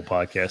could do a whole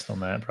podcast on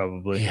that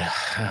probably. Yeah,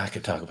 I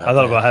could talk about I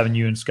thought about having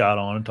you and Scott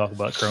on and talk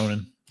about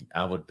Cronin.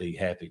 I would be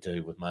happy to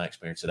with my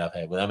experience that I've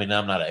had with. I mean,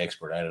 I'm not an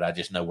expert at it. I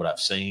just know what I've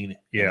seen,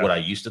 and what I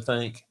used to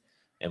think,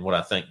 and what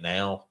I think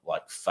now,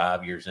 like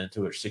 5 years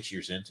into it or 6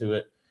 years into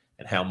it,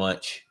 and how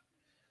much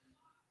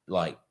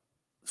like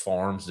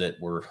farms that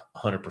were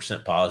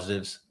 100%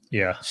 positives,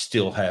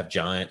 still have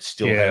giants,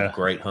 still have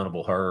great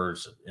huntable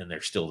herds, and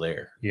they're still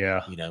there.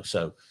 Yeah,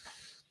 so.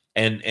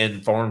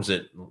 And farms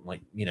that,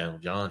 like,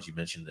 John's, you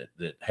mentioned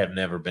that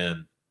haven't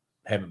been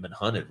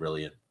hunted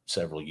really in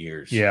several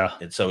years. Yeah.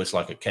 And so it's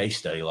like a case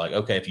study. Like,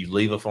 okay, if you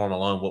leave a farm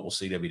alone, what will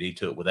CWD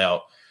to it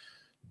without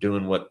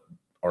doing what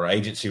our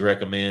agency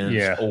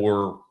recommends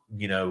or,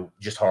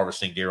 just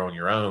harvesting deer on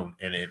your own?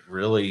 And it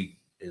really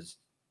is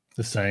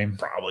the same.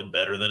 Probably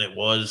better than it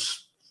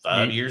was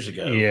 5 years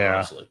ago. Yeah.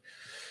 Honestly.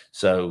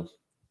 So,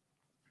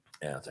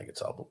 I think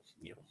it's all,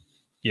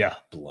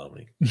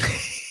 baloney.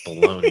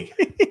 Baloney.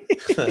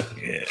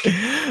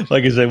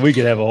 Like I said, we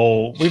could have a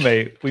whole. We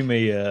may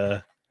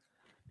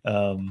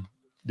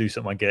do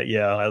something like that.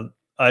 Yeah,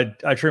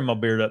 I trimmed my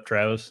beard up,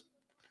 Travis.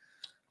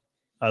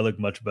 I look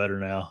much better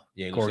now,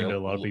 according to a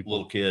lot of people.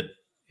 Little kid,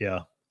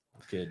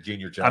 kid,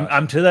 junior Josh.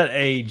 I'm to that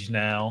age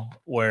now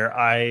where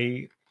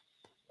I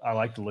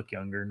like to look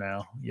younger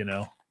now.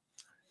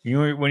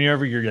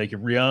 Whenever you're like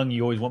young,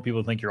 you always want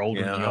people to think you're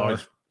older than you are.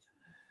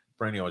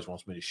 Brandy always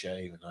wants me to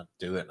shave, and I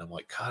do it, and I'm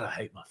like, God, I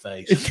hate my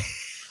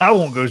face. I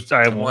won't go.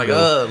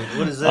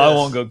 What is this? I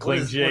won't go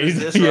clean shave. What is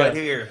this right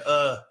here?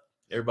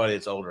 Everybody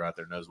that's older out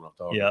there knows what I'm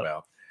talking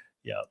about.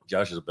 Yeah.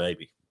 Josh is a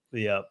baby.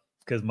 Yeah,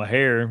 because my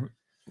hair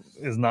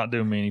is not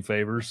doing me any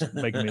favors,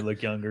 making me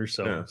look younger.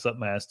 So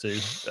something has to.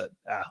 But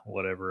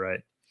whatever,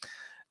 right?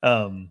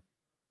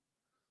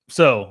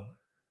 So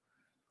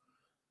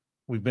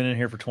we've been in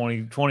here for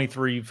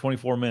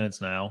 24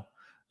 minutes now.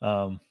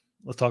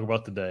 Let's talk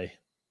about the day.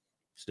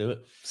 Let's do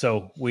it.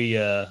 So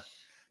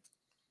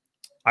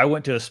I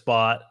went to a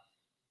spot.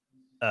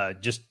 I've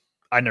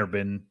never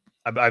been.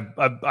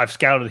 I've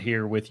scouted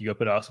here with you. I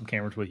put out some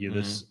cameras with you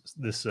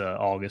this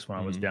August when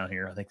I was down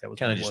here. I think that was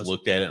kind of just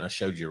looked at it and I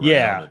showed you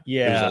around.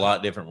 Yeah. It was a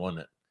lot different,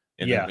 wasn't it?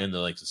 In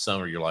the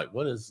summer, you're like,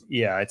 what is?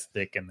 Yeah, it's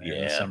thick in there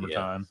in the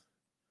summertime.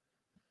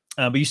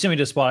 But you sent me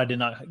to a spot I did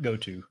not go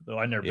to, though.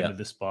 I've never been to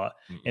this spot,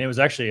 and it was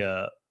actually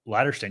a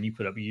ladder stand you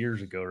put up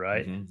years ago,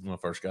 right? When I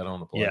first got on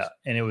the place. Yeah,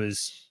 and it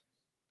was,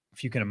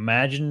 if you can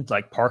imagine,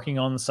 like parking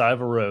on the side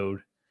of a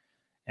road.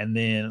 And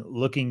then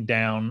looking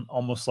down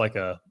almost like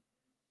a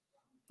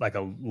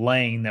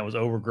lane that was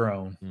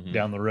overgrown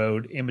down the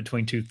road in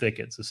between two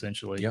thickets,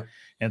 essentially. Yep.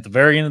 And at the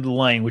very end of the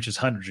lane, which is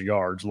hundreds of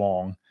yards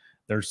long,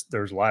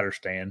 there's ladder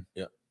stand.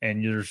 Yep.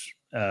 And there's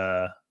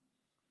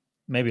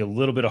maybe a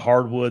little bit of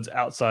hardwoods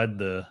outside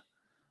the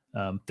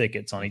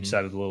thickets on each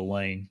side of the little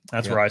lane.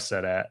 That's where I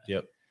sat at.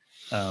 Yep.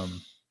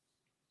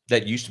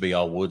 That used to be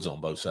all woods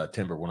on both sides,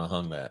 timber when I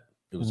hung that.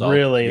 It was all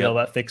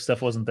that thick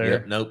stuff wasn't there.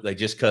 Yep, nope, they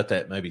just cut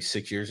that maybe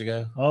 6 years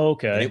ago. Oh,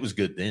 okay, and it was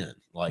good then.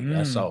 Like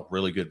I saw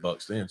really good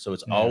bucks then, so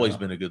it's always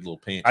been a good little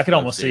pinch. I could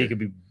almost see it could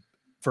be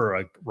for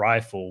a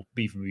rifle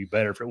beef would be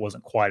better if it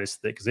wasn't quite as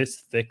thick because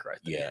it's thick right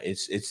there. Yeah,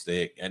 it's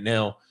thick. And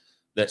now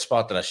that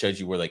spot that I showed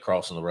you where they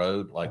cross on the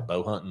road, like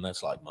bow hunting,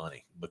 that's like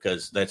money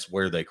because that's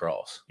where they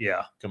cross.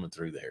 Yeah, coming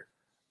through there.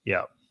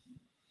 Yeah,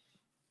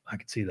 I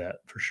could see that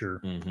for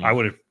sure. I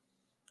would have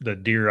the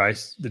deer I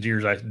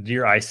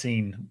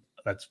seen.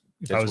 That's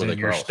if I was in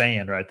your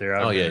stand right there.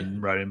 I would have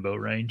been right in boat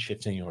range.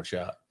 15-yard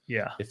shot.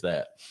 Yeah, if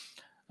that.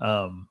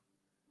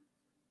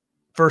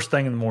 First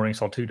thing in the morning,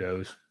 saw two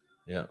does.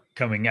 Yeah,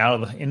 coming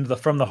out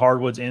of from the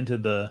hardwoods into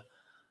the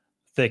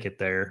thicket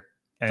there.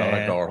 Thought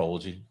I gar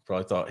holed you. He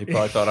probably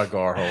thought I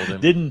gar holed him.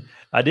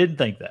 Didn't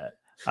think that.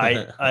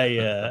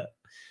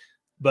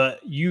 But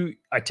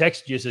I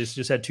texted you. So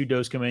just had two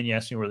does come in. You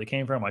asked me where they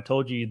came from. I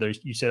told you.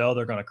 You said, "Oh,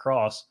 they're going to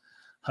cross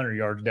 100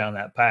 yards down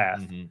that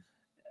path."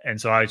 And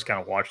so I just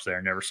kind of watched there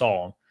and never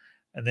saw them.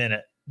 And then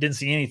it didn't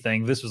see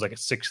anything. This was like at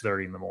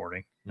 6:30 in the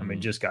morning. I mean,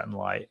 just gotten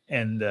light.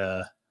 And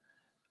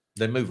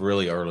they moved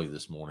really early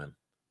this morning.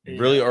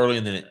 Really early,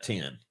 and then at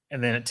 10.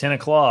 And then at 10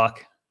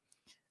 o'clock,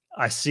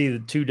 I see the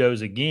two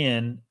does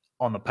again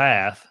on the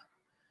path.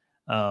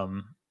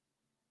 And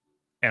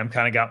I'm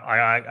kind of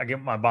I get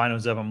my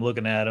binos up. I'm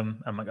looking at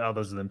them. I'm like, oh,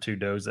 those are them two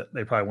does that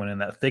they probably went in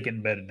that thicket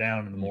and bedded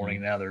down in the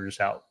morning. Now they're just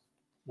out,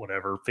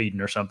 whatever,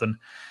 feeding or something.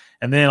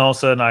 And then all of a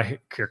sudden I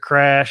hear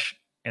crash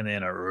and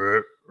then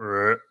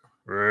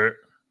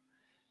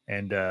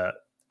and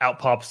out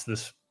pops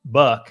this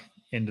buck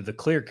into the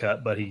clear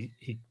cut, but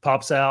he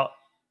pops out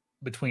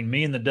between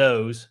me and the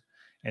does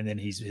and then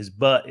his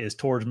butt is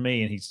towards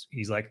me, and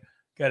he's like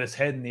got his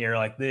head in the air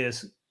like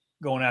this,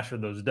 going after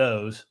those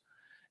does,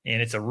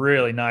 and it's a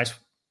really nice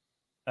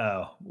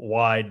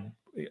wide.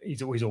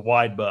 He's a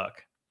wide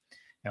buck,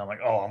 and I'm like,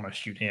 oh, I'm gonna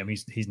shoot him.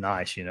 He's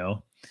nice,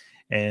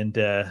 and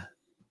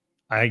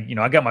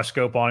I got my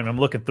scope on him. I'm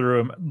looking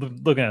through him,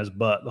 looking at his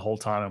butt the whole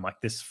time. I'm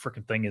like, this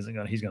freaking thing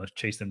he's gonna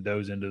chase them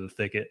does into the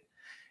thicket,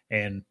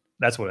 and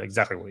that's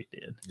exactly what he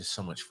did. It's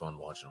so much fun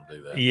watching him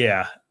do that.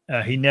 Yeah,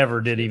 he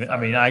never did even. I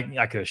mean,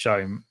 I could have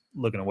shot him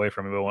looking away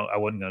from him, but I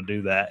wasn't going to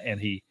do that.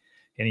 And he,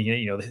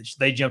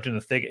 they jumped in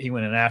the thicket. He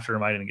went in after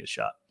him. I didn't get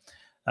shot.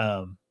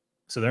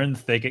 So they're in the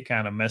thicket,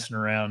 kind of messing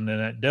around, and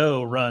that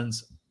doe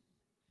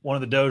one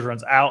of the does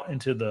runs out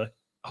into the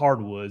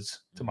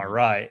hardwoods to my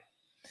right,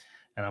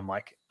 and I'm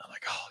like,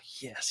 oh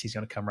yes, he's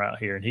going to come right out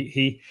here. And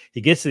he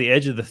gets to the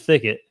edge of the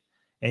thicket,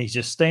 and he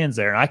just stands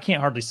there, and I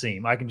can't hardly see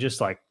him. I can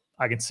just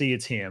I can see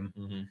it's him,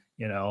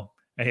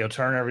 and he'll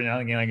turn every now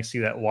and again. I can see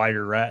the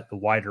wider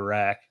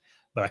rack,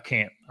 but I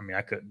can't. I mean,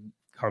 I couldn't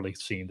hardly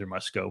see him through my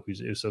scope.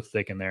 It was so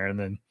thick in there. And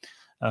then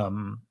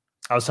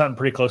I was hunting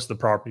pretty close to the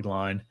property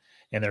line,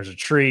 and there's a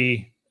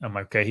tree. I'm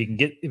like, okay,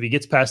 if he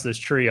gets past this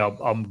tree,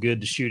 I'm good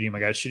to shoot him.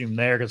 I got to shoot him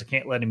there because I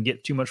can't let him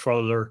get too much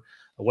farther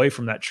away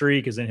from that tree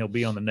because then he'll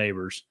be on the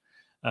neighbors.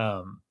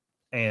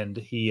 And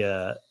he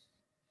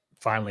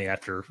finally,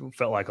 after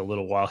felt like a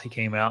little while, he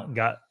came out and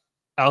got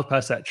out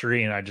past that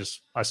tree, and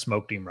I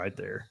smoked him right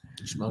there.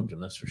 You smoked him,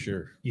 that's for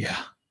sure. Yeah.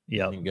 You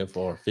can go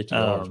for 50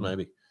 yards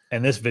maybe.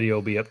 And this video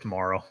will be up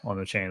tomorrow on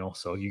the channel,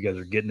 so you guys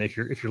are getting, if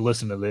you're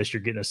listening to this,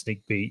 you're getting a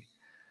sneak peek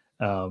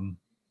of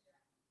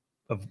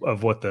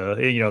what the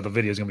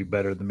video is going to be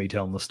better than me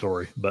telling the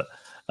story. But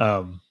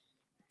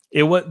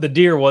the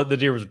deer was a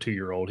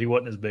 2-year-old. He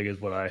wasn't as big as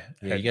what I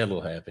had. You got a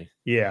little happy.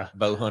 Yeah.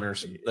 Bow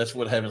hunters. That's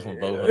what happens when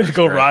bow hunters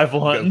go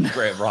rifle hunting. Go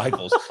grab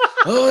rifles.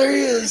 Oh, there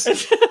he is.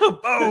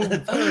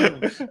 Boom.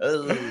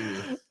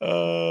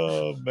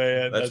 Oh,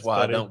 man. That's why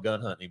funny. I don't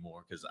gun hunt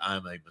anymore, because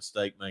I'm a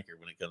mistake maker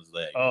when it comes to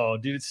that. Oh,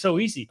 dude, it's so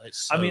easy.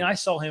 I mean, I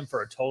saw him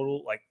for a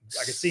total, I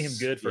could see him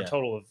good for a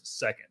total of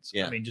seconds.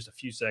 Yeah. I mean, just a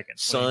few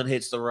seconds. Sun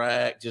hits the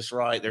rack just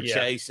right. They're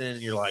chasing,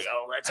 and you're like,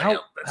 oh, that's him.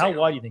 How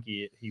wide do you think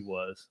he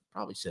was?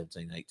 Probably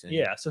 17, 18.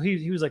 Yeah, so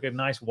he was like a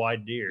nice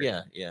wide deer.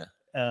 Yeah, yeah.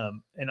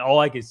 And all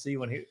I could see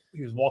when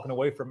he was walking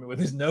away from me with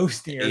his nose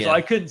steer, so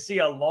I couldn't see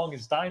how long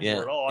his tines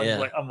were at all.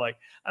 I'm like,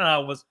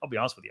 I'll be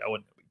honest with you, I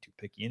wasn't gonna be too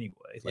picky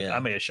anyway. I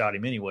may have shot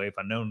him anyway if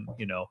I known,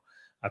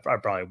 I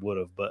probably would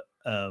have. But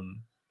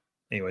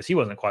anyways, he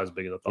wasn't quite as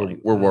big as I thought.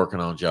 We're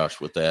working on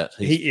Josh with that.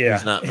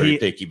 He's not very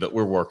picky, but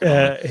we're working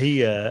on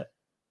it.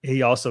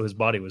 He also, his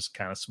body was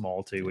kind of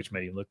small too, which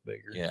made him look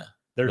bigger. Yeah,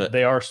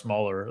 they are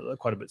smaller,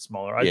 quite a bit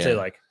smaller. I'd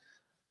say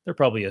they're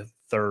probably a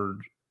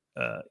third.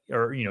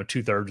 Or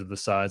 2/3 of the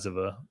size of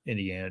a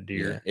Indiana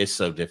deer. Yeah, it's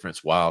so different.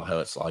 It's wild how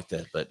it's like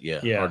that, but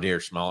our deer are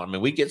smaller. I mean,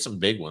 we get some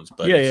big ones,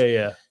 but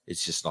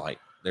it's just like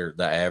they're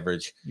the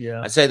average.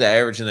 Yeah, I'd say the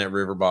average in that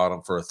river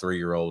bottom for a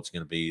 3-year-old is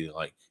going to be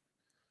like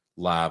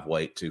live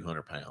weight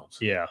 200 pounds.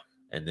 Yeah,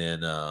 and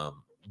then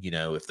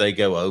if they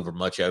go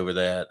much over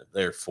that,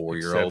 they're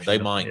 4-year-old. They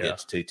might get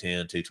to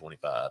 210,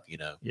 225.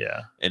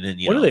 Yeah, and then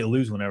what do they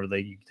lose whenever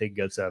they take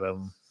guts out of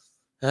them?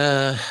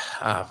 I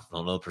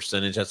don't know the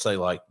percentage. I'd say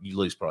you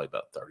lose probably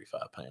about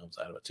 35 pounds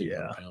out of a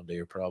 200-pound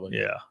deer, probably.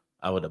 Yeah,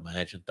 I would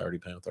imagine 30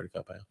 pounds,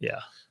 35 pounds.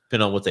 Yeah,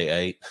 depending on what they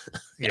ate.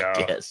 Yeah,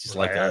 it's just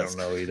like I don't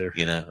know either.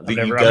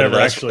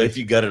 If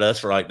you gutted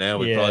us right now,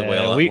 we'd probably weigh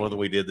a lot more than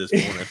we did this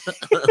morning.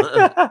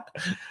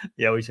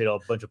 Yeah, we ate a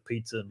bunch of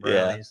pizza and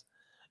brownies.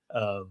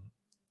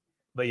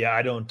 But yeah,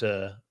 I don't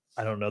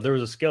know. There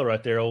was a scale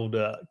right there, old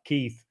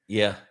Keith.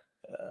 Yeah.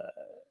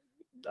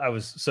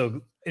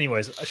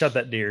 Anyways, I shot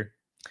that deer.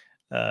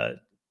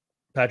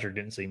 Patrick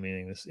didn't see me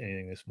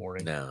anything this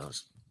morning. No,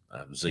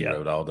 I'm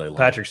zeroed all day long.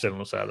 Patrick's sitting on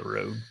the side of the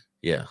road.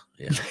 Yeah.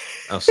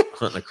 I was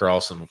hunting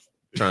across and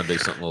trying to do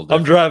something a little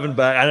different. I'm driving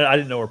back. I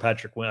didn't know where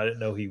Patrick went. I didn't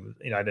know he was.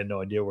 I had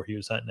no idea where he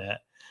was hunting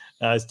at.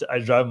 I was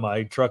driving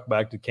my truck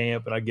back to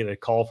camp, and I get a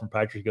call from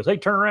Patrick. He goes, "Hey,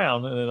 turn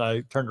around!" And then I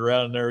turned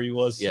around, and there he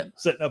was,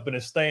 sitting up in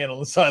his stand on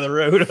the side of the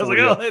road. I was like,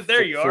 "Oh,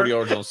 there you are!" 40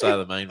 yards on the side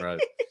of the main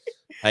road.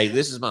 Hey,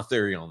 this is my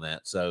theory on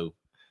that. So,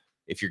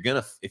 if you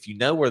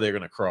know where they're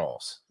gonna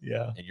cross,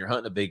 and you're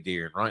hunting a big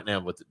deer, and right now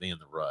with it being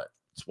the rut,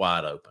 it's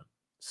wide open.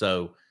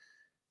 So,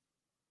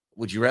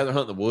 would you rather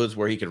hunt in the woods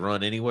where he could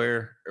run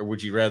anywhere, or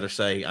would you rather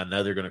say, "I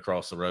know they're going to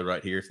cross the road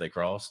right here. If they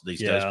cross,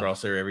 these guys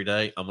cross there every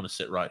day. I'm going to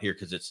sit right here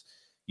because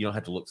you don't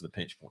have to look for the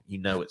pinch point. You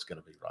know it's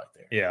going to be right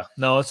there." Yeah,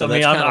 no. I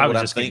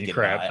was just thinking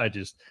crap.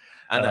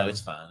 I know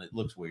it's fine. It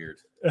looks weird.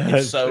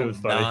 It's so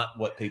not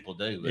what people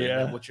do.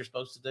 Yeah, what you're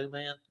supposed to do,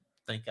 man.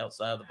 Think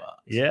outside the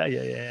box.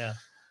 Yeah.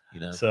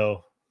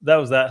 So that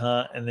was that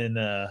hunt, and then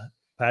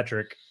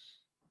Patrick,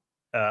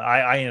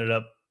 I ended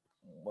up.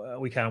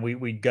 We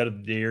gutted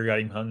the deer, got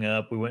him hung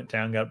up. We went in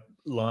town, got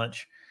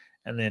lunch,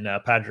 and then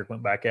Patrick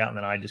went back out, and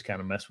then I just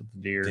kind of messed with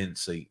the deer. Didn't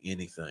see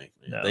anything.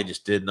 No. They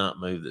just did not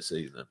move this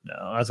evening.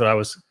 No, that's what I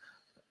was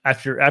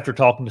after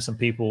talking to some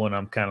people, and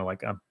I'm kind of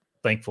like,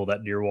 thankful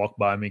that deer walked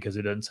by me because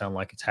it doesn't sound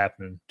like it's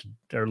happening,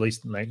 or at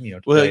least Well,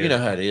 today you know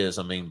how it is.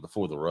 I mean,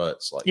 before the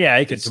ruts, like yeah,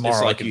 it could it's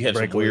tomorrow. like you have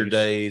some weird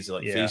days,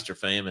 like Yeah. feast or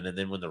famine, and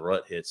then when the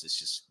rut hits, it's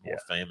just more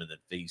Yeah. famine than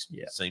feast.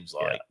 Yeah. It seems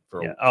Yeah. like.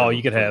 Yeah. For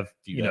You could for a have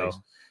few you know days.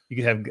 you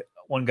could have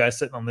one guy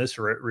sitting on this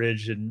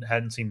ridge and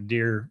hadn't seen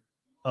deer.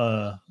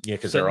 Yeah,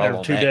 because sitting they're there all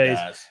on 2 that, days,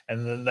 guys.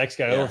 and the next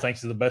guy Yeah. over thinks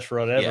it's the best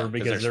rut ever Yeah,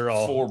 because they're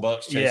all 4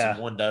 bucks chasing Yeah.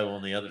 one doe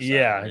on the other side.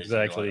 Yeah, of the ridge, and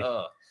you're exactly. Like,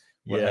 oh,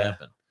 what Yeah.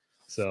 happened?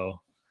 So,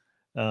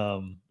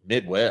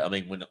 Midwest. I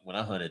mean, when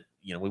I hunted,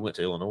 we went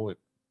to Illinois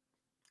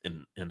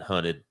and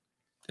hunted,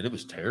 and it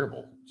was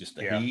terrible. Just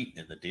the Yeah. heat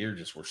and the deer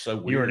just were so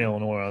weird. you were in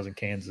Illinois, I was in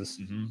Kansas,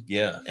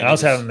 Yeah, and I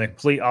was having the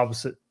complete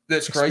opposite.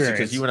 That's crazy because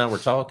experience. you and I were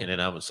talking,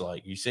 and I was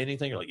like, "You see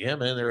anything?" You're like, "Yeah,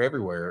 man, they're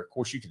everywhere." Of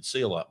course, you can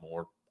see a lot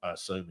more, I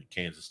assume, in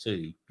Kansas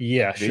too,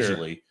 Yeah, sure.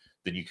 visually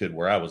than you could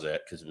where I was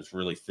at because it was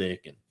really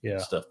thick and Yeah.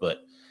 stuff.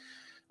 But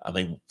I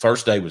mean,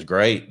 first day was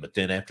great, but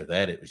then after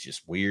that, it was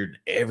just weird.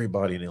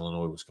 Everybody in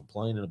Illinois was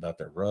complaining about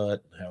their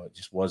rut and how it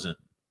just wasn't,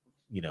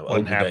 Wasn't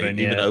opening day, happening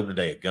even yet. opening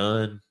day a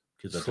gun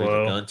because they threw the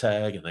Slow. gun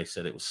tag and they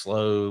said it was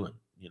slow, and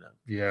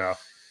Yeah.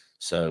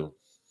 so.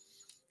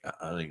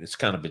 I mean, it's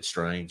kind of been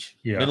strange.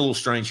 Yeah. Been a little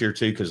strange here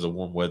too because of the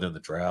warm weather and the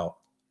drought.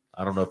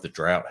 I don't know if the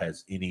drought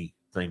has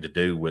anything to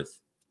do with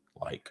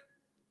like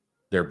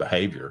their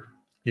behavior,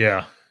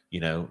 Yeah.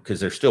 because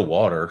there's still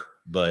water,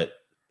 but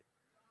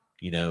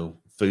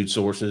food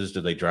sources,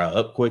 do they dry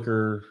up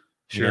quicker?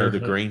 Sure. The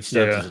green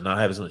stuff Yeah. does not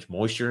have as much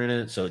moisture in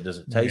it, so it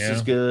doesn't taste Yeah.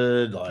 as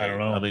good. Like, I don't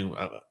know. I mean,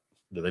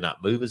 do they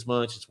not move as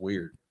much? It's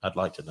weird. I'd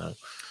like to know.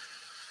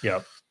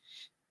 Yep.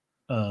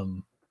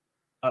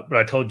 But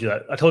I told you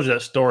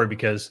that story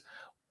because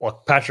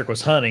while Patrick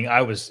was hunting,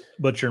 I was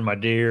butchering my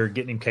deer,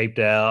 getting him caped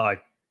out.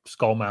 I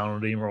skull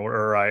mounted him,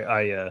 or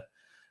I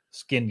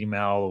skinned him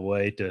out all the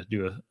way to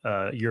do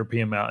a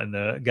European mount. And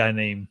the guy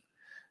named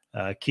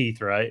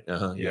Keith, right?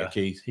 Yeah,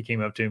 Keith. He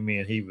came up to me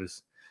and he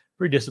was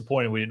pretty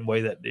disappointed we didn't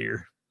weigh that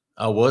deer.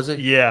 Oh, was it?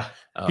 Yeah.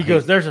 Oh, He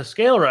goes, "There's a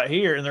scale right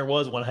here," and there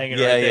was one hanging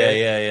Yeah, right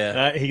there.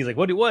 yeah. And he's like,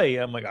 "What do you weigh?"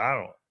 I'm like,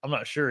 I'm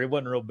not sure. It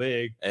wasn't real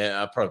big. And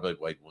I probably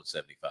weighed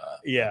 175.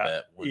 Yeah, I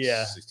bet.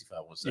 yeah.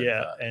 165, 175.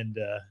 Yeah, and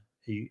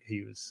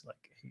he was like,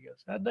 he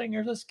goes, "God dang,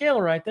 there's a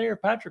scale right there.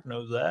 Patrick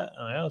knows that."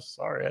 And I was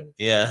sorry.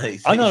 Yeah.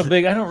 I'm not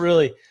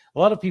a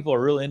lot of people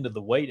are really into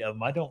the weight of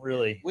them. I don't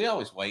really. We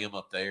always weigh them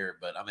up there,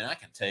 but I mean, I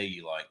can tell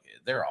you, like,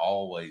 they're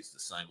always the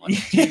same. Like,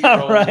 a Yeah,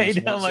 2-year-old right. is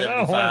I'm like, I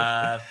don't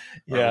 175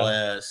 or Yeah.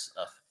 less.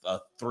 A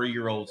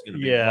 3-year-old's going to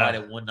be Yeah. right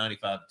at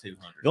 195 to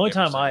 200. The only every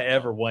time I single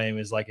ever weigh him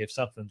is like if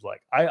something's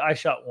like I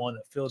shot one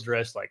that field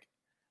dressed like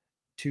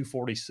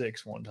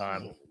 246 one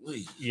time.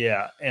 Holy.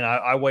 Yeah, and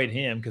I weighed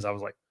him because I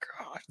was like,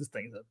 "Gosh, this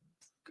thing's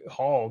a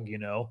hog,"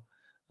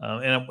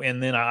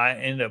 and then I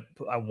ended up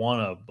I won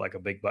a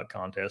big buck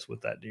contest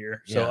with that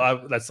deer. So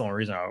Yeah. that's the only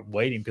reason I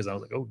weighed him because I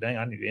was like, "Oh dang,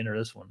 I need to enter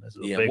this one." This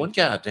is a Yeah, big one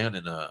guy down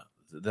in that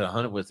I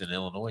hunted with in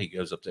Illinois, he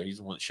goes up there. He's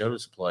the one that showed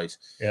us a place.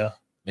 Yeah,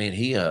 Man,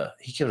 he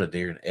killed a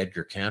deer in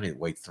Edgar County that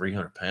weighed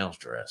 300 pounds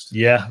dressed.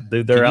 yeah,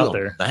 dude, they're Can out you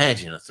there.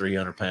 Imagine a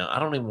 300-pound. I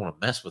don't even want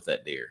to mess with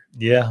that deer.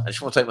 Yeah, I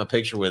just want to take my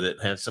picture with it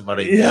and have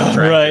somebody. yeah,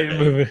 track right. it.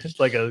 Move it. It's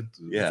like a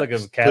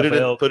calf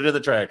elk. Put it in the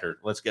tractor.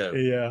 Let's go.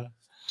 Yeah,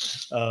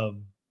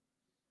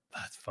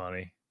 that's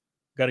funny.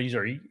 Got to use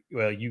our I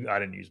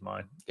didn't use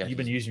mine. Gotta You've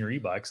been use- using your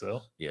e-bikes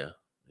though. Yeah,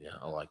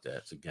 I like that.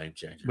 It's a game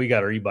changer. We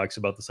got our e-bikes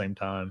about the same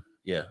time.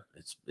 Yeah,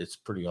 it's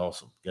pretty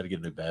awesome. Got to get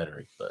a new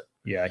battery, but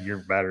Yeah, your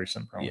battery's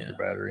something wrong with Yeah. your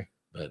battery.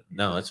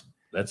 no,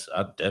 that's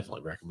I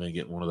definitely recommend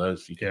getting one of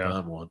those if you can Yeah.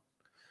 find one.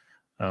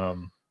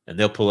 And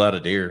they'll pull out a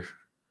deer.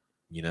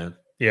 You know,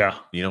 yeah,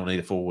 you don't need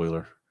a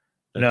 4-wheeler.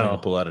 That No. thing will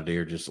pull out a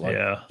deer just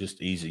Yeah.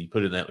 just easy. You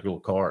put it in that little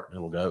cart and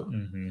it'll go.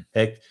 hmm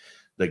Heck,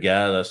 the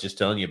guy that I was just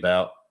telling you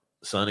about,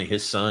 Sonny,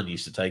 his son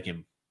used to take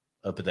him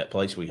up at that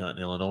place we hunt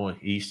in Illinois.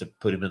 He used to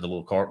put him in the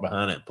little cart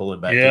behind it and pull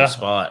him back to Yeah. the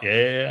spot.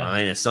 yeah. I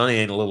mean, and Sonny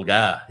ain't a little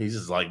guy. He's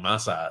just like my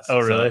size.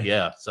 Oh, So, really?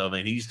 yeah. So, I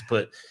mean, he used to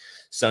put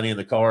Sonny in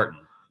the cart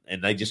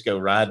and they just go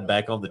riding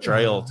back on the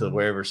trail to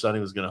wherever Sonny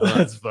was going to hunt.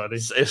 That's funny.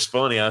 It's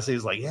funny. I see.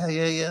 He's like,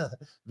 yeah.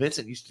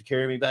 Vincent used to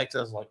carry me back. So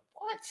I was like,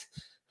 what?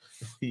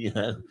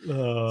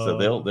 So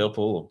they'll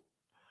pull them.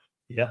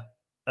 Yeah.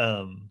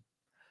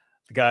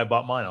 The guy I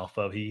bought mine off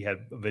of, he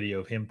had a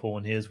video of him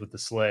pulling his with the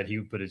sled. He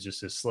would put his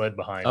sled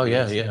behind. Oh,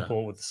 yeah, his and yeah.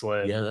 pull it with the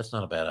sled. Yeah, that's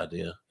not a bad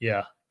idea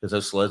Yeah. because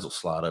those sleds will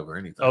slide over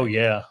anything. Oh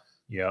yeah.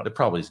 Yeah. They're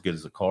probably as good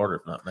as the cart,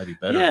 if not maybe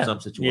better Yeah. in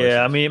some situations.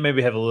 Yeah. I mean, it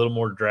maybe have a little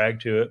more drag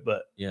to it,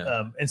 but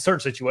yeah. in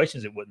certain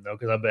situations it wouldn't though,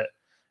 because I bet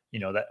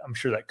that I'm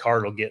sure that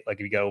cart will get like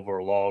if you go over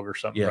a log or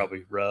something, Yeah.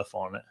 probably rough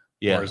on it.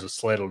 Yeah. Whereas a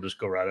sled will just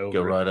go right over.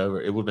 Go it. right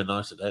over. It would have been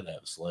nice today to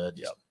have a sled.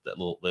 Yep. That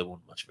little, they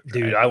wasn't much of a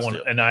drag, Dude, but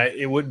still.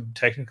 it wouldn't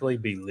technically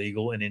be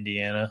legal in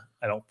Indiana,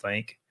 I don't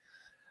think,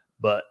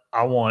 but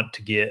I want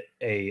to get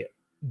a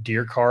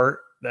deer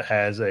cart that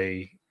has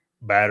a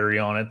battery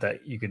on it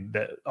that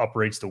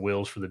operates the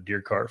wheels for the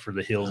deer cart for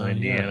the hills in Oh,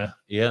 Indiana.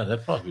 Yeah,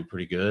 that'd probably be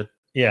pretty good.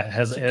 Yeah, it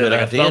has That's a good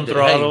like idea, a thumb dude.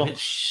 throttle. Hey,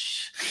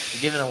 shh,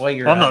 you're giving away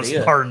your I'm not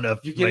idea. smart enough.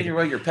 You're to make giving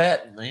away your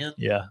patent, man.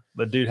 Yeah,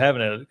 but dude,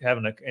 having a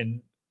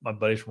and my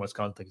buddies from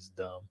Wisconsin think it's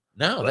dumb.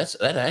 No,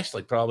 that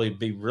actually probably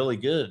be really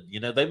good. You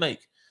know, they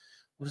make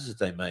what is it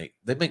they make?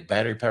 They make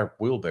battery powered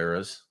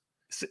wheelbarrows.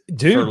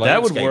 Dude,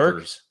 that would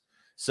work.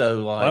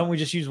 So like, why don't we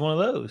just use one of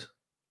those?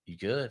 You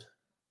could.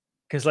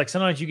 Because like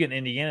sometimes you get in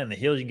Indiana in the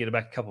hills, you can get it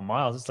back a couple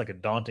miles. It's like a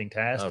daunting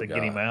task to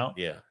get him out.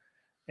 Yeah.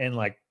 And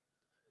like,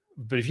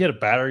 but if you had a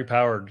battery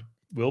powered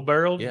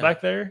wheelbarrow back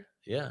there,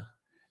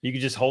 you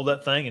could just hold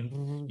that thing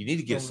and you need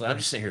to get a sled. I'm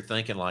just sitting here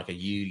thinking like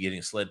you getting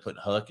a sled,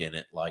 putting Huck in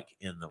it, like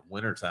in the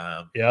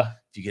wintertime. Yeah.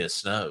 If you get a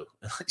snow,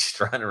 just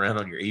riding around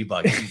on your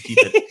e-bike, you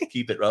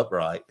keep it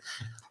upright,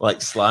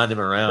 like slide him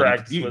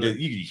around. You can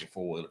use your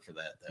 4-wheeler for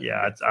that.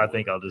 Yeah. I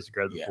think I'll just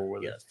grab the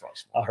 4-wheeler. Yeah, that's probably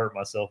smart. I'll hurt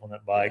myself on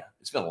that bike. Yeah.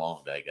 It's been a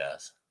long day,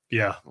 guys.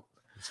 Yeah.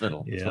 It's been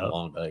a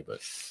long day,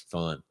 but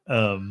fun.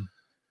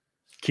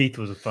 Keith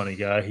was a funny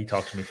guy. He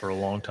talked to me for a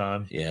long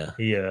time. Yeah.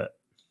 He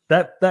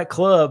that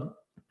club,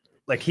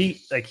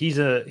 he's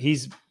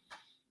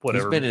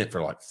whatever. He's been in it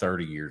for like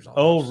 30 years.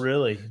 Almost. Oh,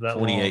 really? That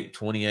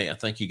 28. I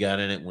think he got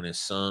in it when his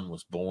son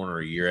was born, or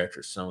a year after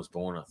his son was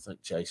born. I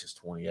think Chase is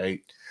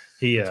 28.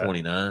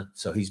 29.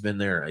 So he's been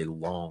there a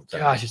long time.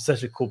 Gosh, it's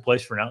such a cool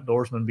place for an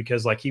outdoorsman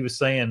because, like he was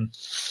saying,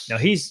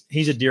 he's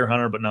a deer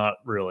hunter, but not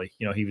really.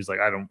 He was like,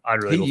 I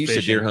really he used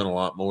to deer hunt a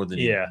lot more than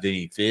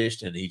he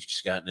fished, and he's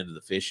just gotten into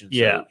the fishing.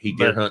 So he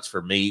deer hunts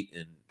for meat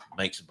and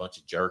makes a bunch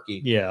of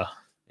jerky. Yeah,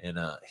 and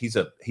he's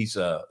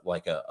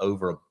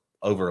over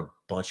a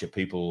bunch of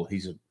people.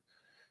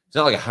 It's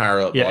not like a higher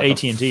up, like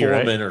AT&T,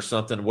 foreman right? Or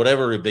something,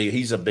 whatever it be.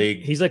 He's a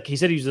big. He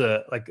said he's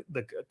the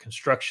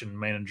construction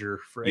manager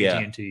for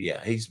AT&T.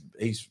 Yeah,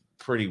 he's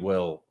pretty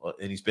well,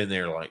 and he's been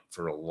there like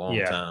for a long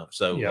time.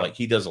 So like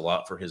he does a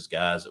lot for his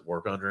guys that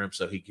work under him.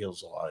 So he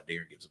kills a lot of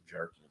deer and gives them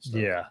jerky and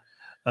stuff.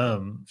 Yeah,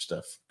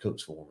 stuff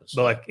cooks for him.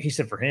 But like he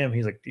said, for him,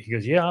 he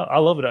goes, yeah, I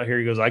love it out here.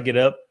 He goes, I get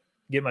up,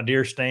 get my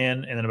deer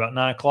stand, and then about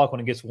 9 o'clock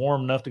when it gets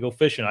warm enough to go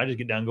fishing, I just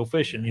get down and go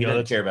fishing. He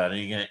doesn't care about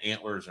any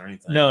antlers or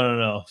anything.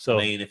 No. So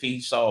I mean, if he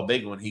saw a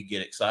big one, he'd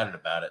get excited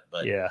about it.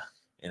 But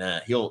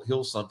and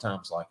he'll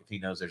sometimes, like if he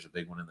knows there's a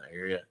big one in the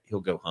area,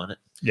 he'll go hunt it.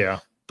 Yeah,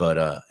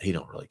 but he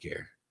don't really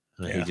care.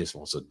 He just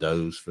wants a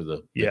dose for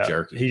the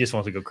jerky. He just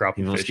wants to go crappie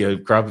fishing. He wants to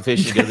go crappie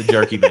fishing, go to the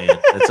jerky man.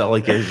 That's all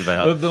he cares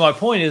about. But my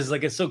point is,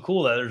 like, it's so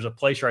cool that there's a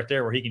place right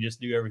there where he can just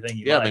do everything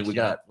he likes. I mean, we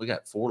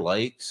got 4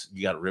 lakes.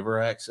 You got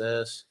river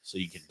access, so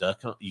you can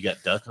duck hunt. You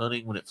got duck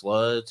hunting when it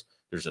floods.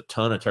 There's a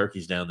ton of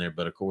turkeys down there,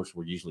 but of course,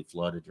 we're usually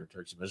flooded during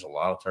turkey. There's a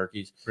lot of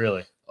turkeys.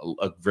 Really,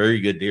 a very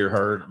good deer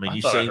herd. I mean,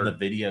 you've seen the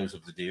videos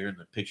of the deer and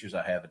the pictures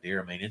I have of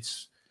deer. I mean,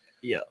 it's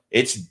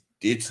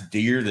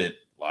deer that,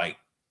 like,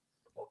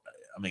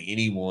 I mean,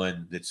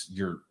 anyone that's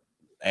your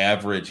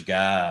average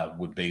guy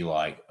would be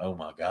like, oh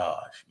my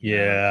gosh.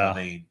 Yeah. I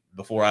mean,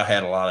 before I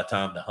had a lot of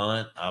time to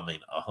hunt, I mean,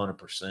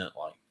 100%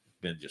 like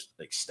been just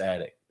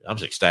ecstatic. I'm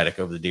just ecstatic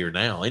over the deer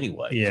now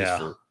anyway. Yeah.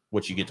 Just for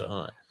what you get to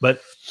hunt.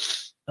 But,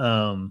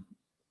 and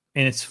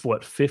it's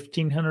what,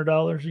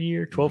 $1,500 a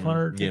year,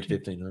 $1,200? Yeah,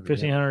 $1,500.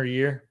 $1,500 a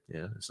year.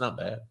 Yeah, it's not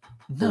bad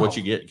for what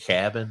you get.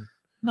 Cabin,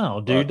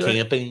 no, dude,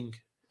 camping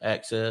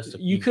access.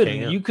 You could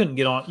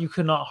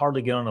not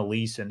hardly get on a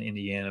lease in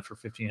Indiana for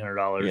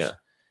 $1,500. Yeah,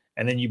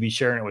 and then you'd be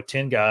sharing it with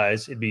 10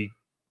 guys. It'd be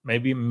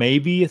maybe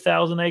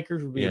 1,000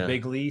 acres would be a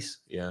big lease.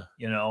 Yeah,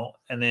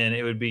 and then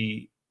there'd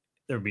be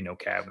no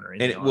cabin or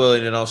anything. And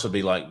it'd also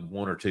be like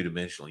 1 or 2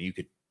 dimensional. You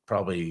could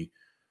probably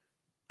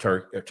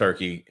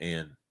turkey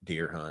and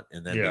deer hunt,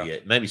 and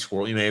then maybe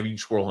squirrel. You can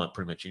squirrel hunt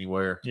pretty much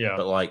anywhere. Yeah,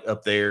 but like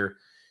up there,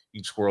 you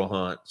can squirrel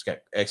hunt. It's got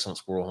excellent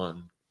squirrel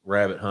hunting,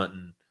 rabbit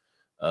hunting,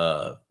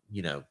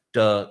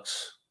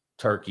 ducks,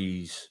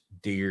 turkeys,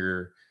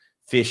 deer,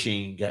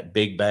 fishing. Got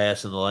big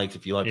bass in the lakes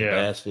if you like the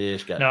bass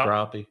fish. Got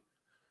crappie.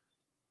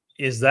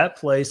 Is that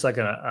place like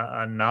an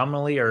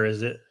anomaly, or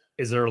is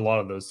there a lot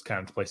of those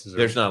kind of places?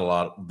 There's not a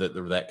lot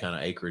that kind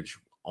of acreage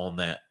on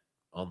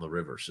the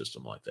river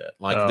system like that.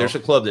 Like there's a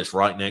club that's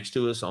right next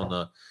to us on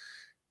the,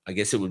 I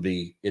guess it'd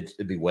be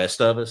west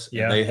of us.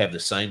 Yeah. And they have the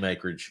same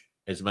acreage.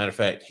 As a matter of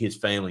fact, his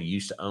family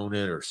used to own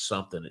it or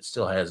something. It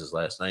still has his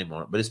last name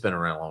on it, but it's been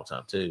around a long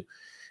time too.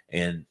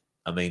 And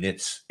I mean,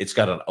 it's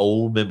got an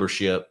old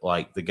membership.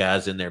 Like the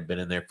guys in there have been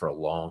in there for a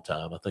long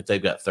time. I think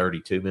they've got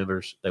 32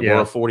 members. They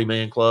were a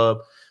 40-man club,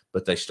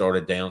 but they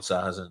started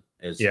downsizing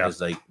as they, because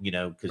they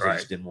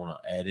just didn't want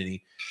to add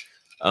any.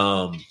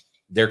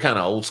 They're kind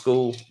of old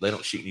school. They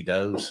don't shoot any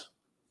does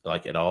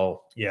like at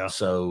all. Yeah.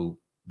 So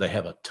they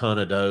have a ton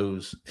of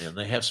does and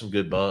they have some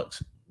good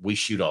bucks. We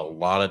shoot a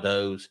lot of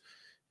does,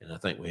 and I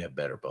think we have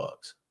better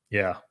bucks.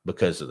 Yeah.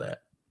 Because of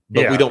that.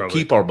 But we don't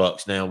keep our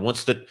bucks now.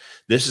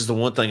 This is the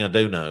one thing I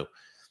do know.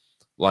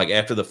 Like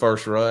after the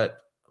first rut,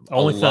 a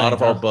lot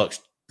of our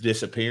bucks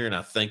disappear, and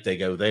I think they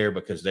go there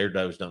because their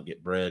does don't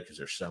get bred because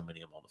there's so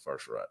many of them on the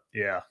first rut.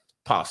 Yeah.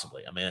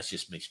 Possibly. I mean, that's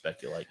just me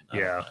speculating. I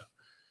don't know.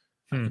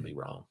 I could be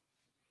wrong.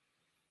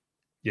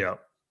 Yeah.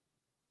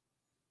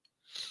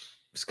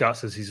 Scott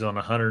says he's on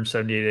a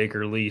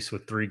 178-acre lease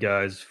with 3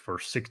 guys for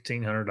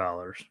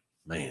 $1,600.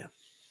 Man.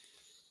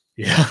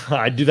 Yeah,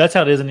 I do. That's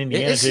how it is in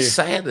Indiana. It's just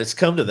sad that it's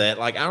come to that.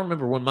 Like I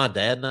remember when my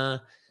dad and I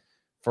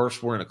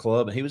first were in a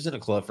club, and he was in a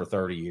club for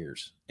 30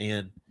 years.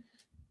 And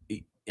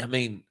I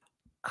mean,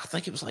 I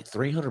think it was like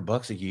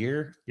 $300 a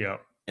year. Yeah.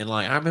 And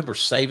like, I remember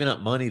saving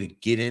up money to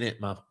get in it.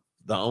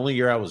 The only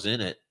year I was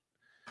in it,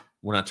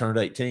 when I turned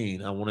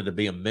 18, I wanted to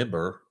be a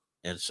member.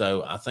 And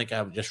so I think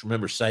I just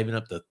remember saving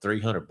up the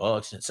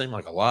 $300. And it seemed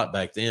like a lot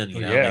back then, you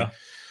know. Yeah. I mean,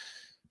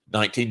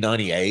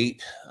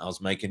 1998, I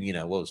was making,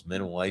 what was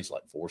minimum wage,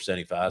 like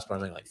 $4.75,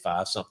 probably like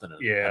 $5 something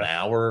an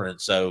hour. And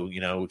so,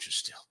 which is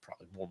still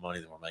probably more money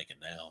than we're making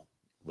now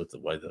with the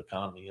way the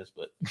economy is.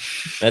 But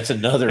that's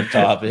another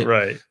topic.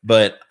 Right.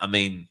 But I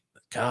mean,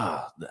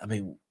 God,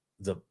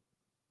 the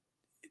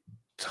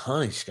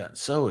tonnage gotten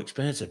so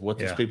expensive. What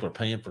these people are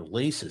paying for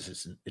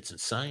leases, it's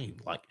insane.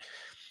 Like,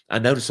 I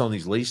noticed on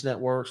these lease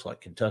networks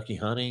like Kentucky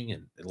Hunting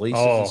and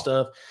leases and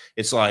stuff,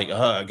 it's like,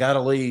 I got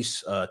a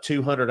lease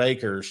 200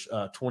 acres,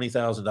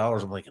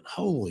 $20,000. I'm thinking,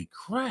 holy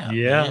crap.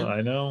 Yeah, man. I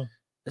know.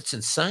 That's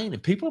insane.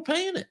 And people are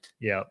paying it.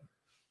 Yeah.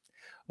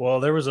 Well,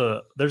 there's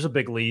a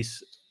big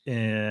lease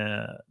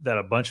that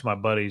a bunch of my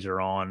buddies are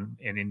on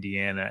in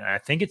Indiana. And I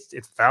think it's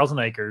 1,000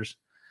 acres.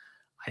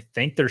 I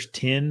think there's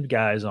 10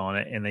 guys on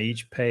it, and they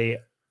each pay,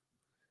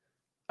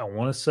 I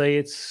want to say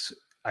it's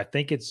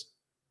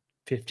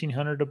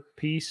 $1,500 a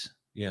piece.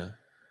 Yeah.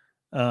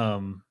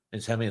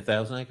 It's how many?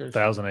 1,000 acres?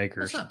 1,000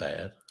 acres. That's not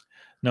bad.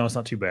 No, it's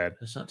not too bad.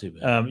 It's not too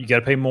bad. You got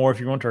to pay more if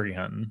you're going turkey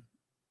hunting.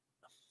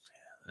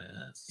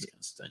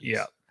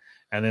 Yeah.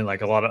 And then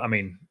like a lot of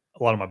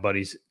my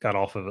buddies got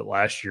off of it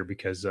last year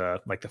because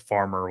like the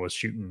farmer was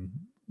shooting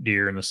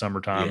deer in the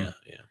summertime.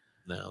 Yeah.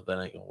 No,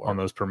 that ain't gonna work on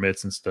those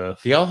permits and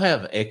stuff. Do y'all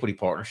have equity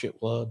partnership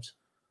clubs?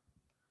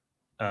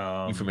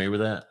 You familiar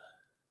with that?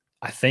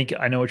 I think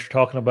I know what you're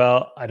talking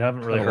about. I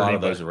haven't really heard a lot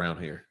of those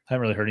around here. I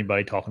haven't really heard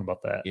anybody talking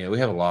about that. Yeah, we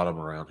have a lot of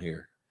them around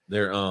here.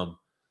 They're up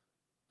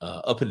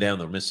and down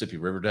the Mississippi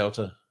River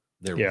Delta.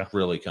 They're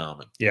really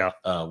common. Yeah.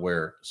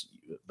 Where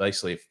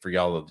basically, for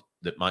y'all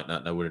that might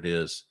not know what it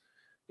is,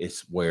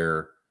 it's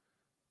where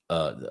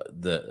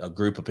a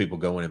group of people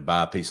go in and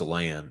buy a piece of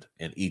land,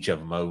 and each of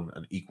them own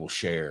an equal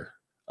share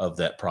of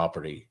that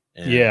property.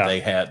 And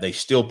they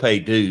still pay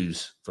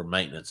dues for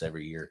maintenance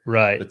every year.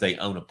 Right. But they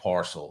own a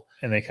parcel.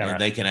 And they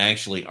can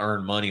actually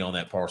earn money on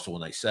that parcel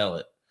when they sell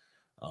it.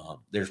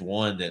 There's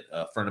one that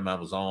a friend of mine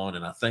was on,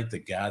 and I think the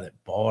guy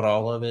that bought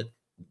all of it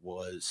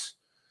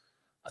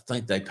I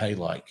think they paid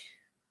like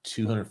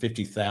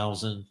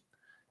 $250,000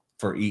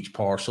 for each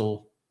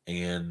parcel.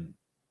 And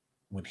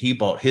when he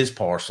bought his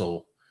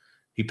parcel,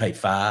 he paid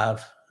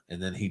 $5,000.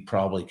 And then he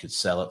probably could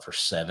sell it for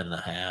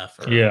 $7.5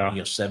 or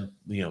 $7,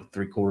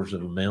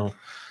 $750,000.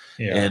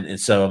 Yeah. And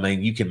so,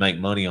 you can make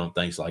money on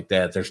things like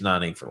that. There's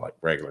not any for like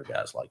regular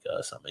guys like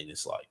us.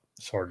 It's like,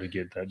 it's hard to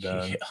get that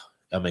done.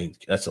 Yeah.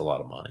 That's a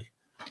lot of money,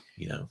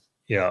 Yeah.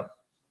 Yeah.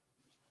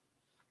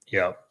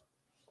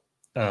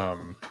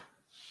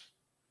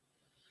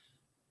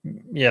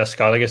 Yeah,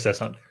 Scott, I guess that's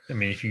not,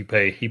 if he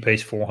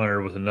pays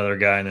 $400 with another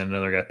guy and then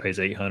another guy pays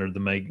 $800, the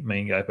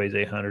main guy pays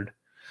 $800.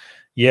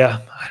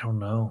 Yeah, I don't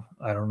know.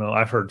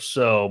 I've heard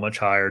so much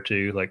higher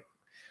too. Like,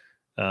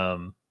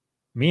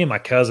 me and my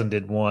cousin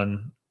did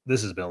one.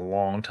 This has been a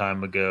long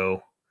time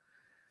ago,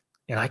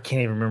 and I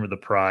can't even remember the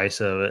price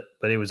of it,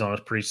 but it was on a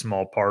pretty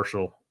small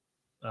parcel.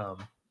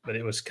 But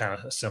it was kind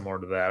of similar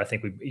to that. I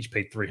think we each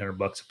paid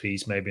 $300 a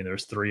piece, maybe, and there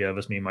was 3 of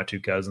us, me and my 2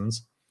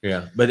 cousins.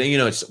 Yeah, but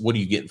it's what are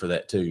you getting for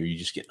that too? Are you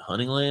just getting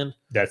hunting land?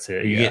 That's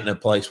it. You're getting a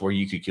place where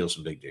you could kill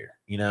some big deer.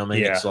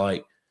 It's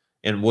like,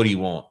 and what do you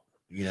want?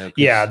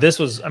 This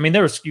was.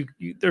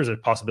 There's a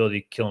possibility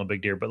of killing a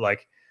big deer, but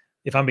like,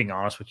 if I'm being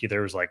honest with you,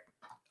 there was like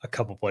a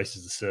couple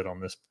places to sit on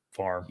this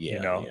farm.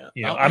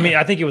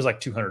 I think it was like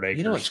 200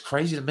 acres. What's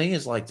crazy to me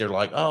is like they're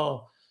like,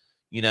 what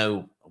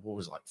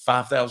was it, like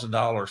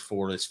 $5,000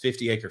 for this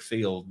 50-acre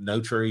field,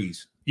 no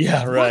trees.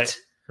 Yeah, right, what?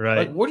 Right.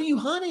 Like, what are you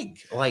hunting?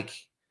 Like,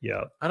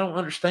 yeah, I don't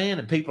understand.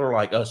 And people are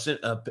like,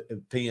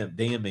 PM,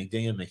 DM me.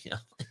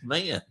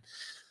 Man,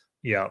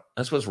 yeah,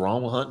 that's what's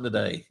wrong with hunting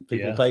today.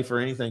 People pay for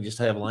anything just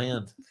to have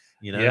land.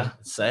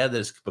 It's sad that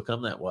it's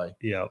become that way.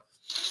 Yeah.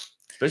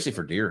 Especially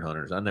for deer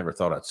hunters. I never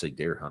thought I'd see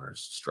deer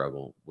hunters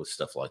struggle with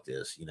stuff like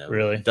this.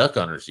 Really? Duck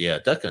hunters. Yeah.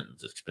 Duck hunting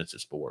is an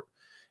expensive sport.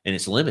 And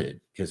it's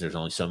limited because there's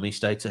only so many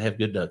states that have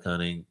good duck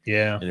hunting.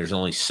 Yeah. And there's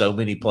only so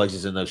many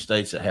places in those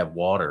states that have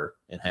water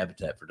and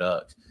habitat for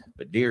ducks.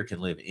 But deer can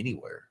live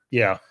anywhere.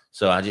 Yeah.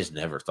 So I just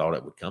never thought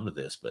it would come to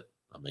this. But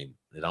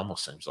it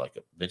almost seems like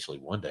eventually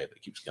one day, if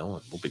it keeps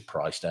going, we'll be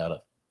priced out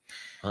of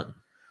hunting.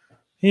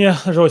 Yeah.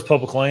 There's always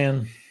public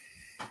land.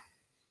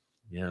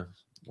 Yeah.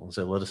 Once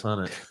they let us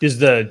hunt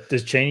it.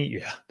 Does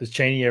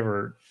Cheney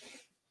ever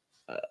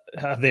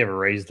have they ever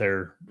raised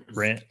their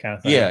rent kind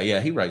of thing? Yeah,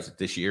 he raised it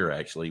this year.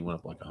 Actually, he went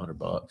up like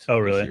 $100. Oh,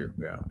 really?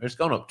 Yeah, it's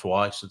gone up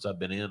twice since I've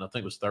been in. I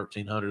think it was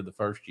 $1,300 the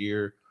first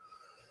year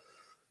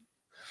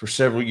for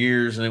several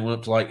years, and it went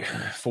up to like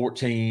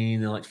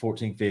 14, and like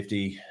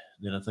 $1,450.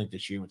 Then I think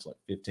this year it's like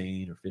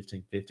 15 or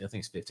 $1,550. I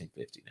think it's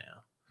 $1,550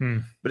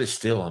 now. But it's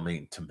still,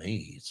 to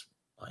me, it's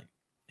like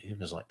It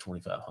was like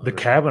 2,500. The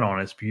cabin on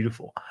it's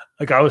beautiful.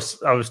 Like I was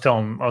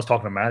talking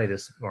to Maddie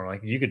this morning.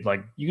 Like you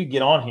could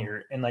get on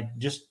here and like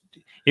just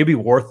it'd be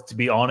worth to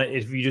be on it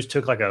if you just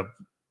took like a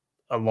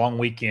long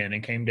weekend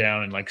and came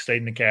down and like stayed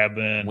in the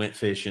cabin, went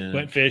fishing,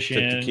 took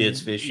the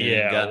kids fishing,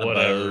 yeah, got in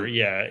whatever. a boat.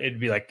 Yeah, it'd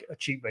be like a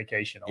cheap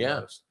vacation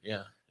almost.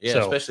 Yeah. So,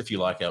 especially if you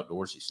like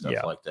outdoorsy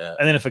stuff like that.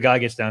 And then if a guy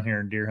gets down here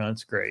and deer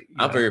hunts, great.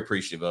 I'm very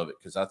appreciative of it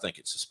because I think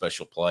it's a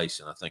special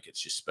place and I think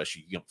it's just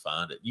special. You can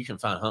find it. You can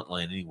find hunt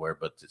land anywhere,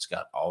 but it's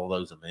got all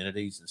those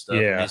amenities and stuff.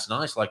 Yeah. And it's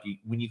nice, like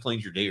when you clean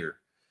your deer.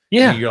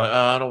 Yeah. You're like,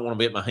 oh, I don't want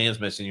to get my hands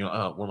messy. And you're like,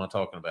 oh, what am I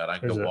talking about? I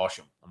can go wash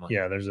them. I'm like,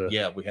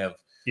 we have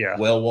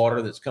well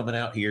water that's coming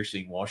out here so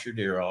you can wash your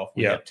deer off.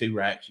 We have 2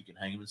 racks. You can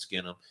hang them and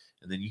skin them.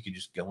 And then you can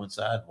just go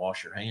inside and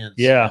wash your hands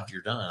after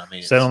you're done. I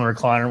mean, sit on the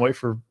recliner and wait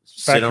for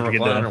sit on the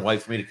recliner and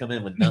wait for me to come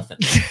in with nothing.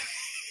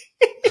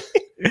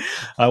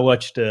 I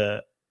watched.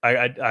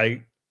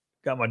 I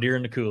got my deer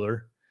in the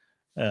cooler.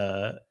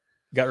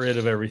 Got rid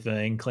of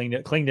everything.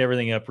 Cleaned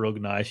everything up real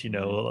nice.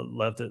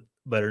 Left it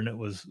better than it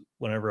was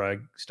whenever I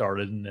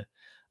started. And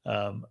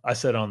I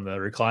sat on the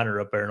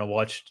recliner up there and I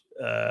watched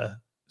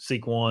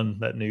Seek One,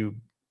 that new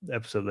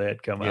episode they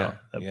had come out.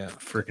 That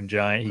freaking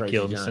giant he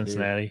killed in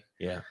Cincinnati.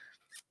 Deer.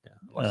 Yeah,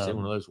 like see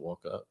one of those walk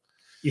up.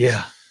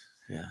 Yeah.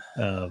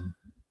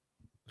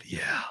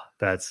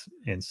 That's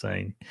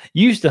insane.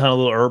 You used to hunt a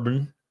little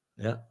urban.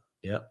 Yeah.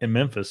 In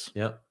Memphis.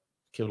 Yep.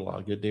 Killed a lot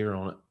of good deer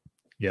on it.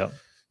 Yep.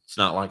 It's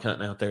not like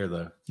hunting out there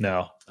though.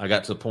 No. I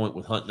got to the point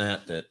with hunting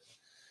that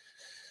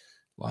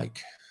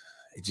like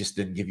it just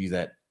didn't give you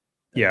that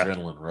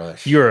adrenaline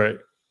rush. You were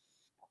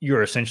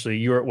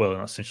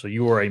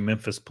a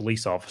Memphis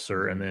police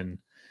officer and then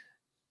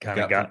kind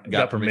of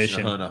got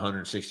permission to hunt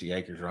 160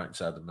 acres right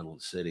inside the middle of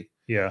the city.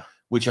 Yeah.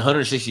 Which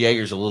 160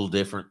 acres is a little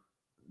different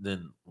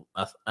than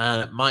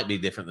it might be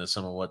different than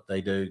some of what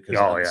they do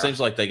because it seems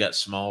like they got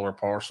smaller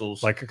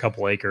parcels, like a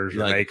couple acres,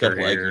 like a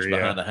couple acres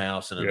behind a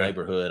house in a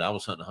neighborhood. I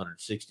was hunting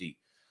 160,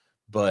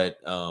 but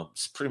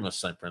it's pretty much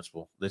the same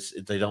principle.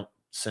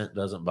 Scent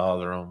doesn't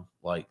bother them.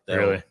 Like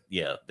they're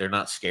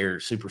not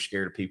super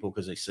scared of people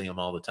because they see them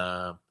all the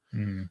time.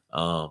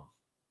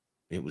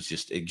 It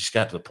just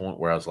got to the point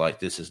where I was like,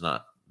 this is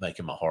not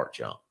making my heart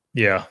jump.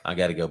 Yeah, I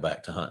got to go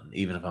back to hunting,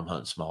 even if I'm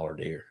hunting smaller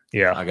deer.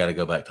 Yeah, I got to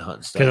go back to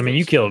hunting stuff. Because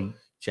you killed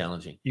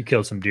challenging. You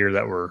killed some deer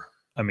that were.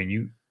 Did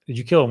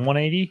you kill a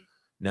 180?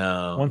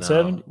 No,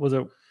 170. No. Was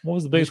it? What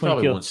was the biggest one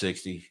you killed?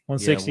 160.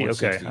 160.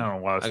 160. Okay, I don't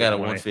know why I got a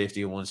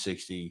 150, a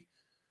 160,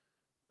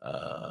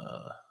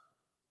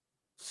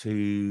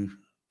 two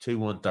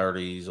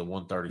 130s, a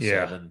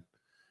 137. Yeah.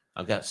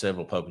 I've got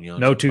several Pope and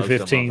Youngs. No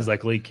 215s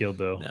like Lee killed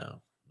though.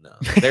 No,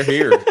 they're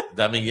here.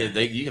 I mean,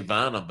 you can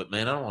find them, but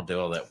man, I don't want to do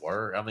all that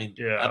work. I mean,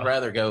 I'd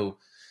rather go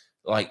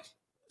like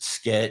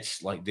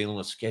sketch, like dealing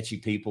with sketchy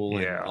people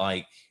and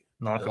like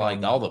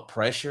all the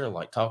pressure,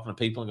 like talking to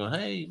people and going,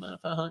 "Hey, mind if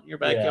I hunt in your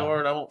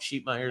backyard? I won't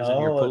shoot my ears in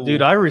your pool."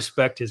 Dude, I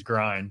respect his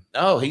grind.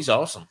 Oh, he's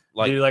awesome.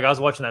 I was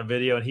watching that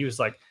video and he was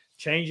like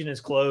changing his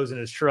clothes in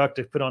his truck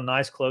to put on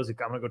nice clothes. Like,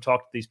 I'm gonna go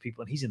talk to these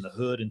people, and he's in the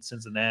hood in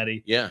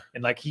Cincinnati. Yeah,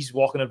 and like he's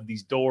walking up to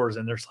these doors,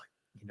 and there's like,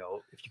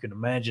 if you can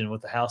imagine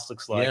what the house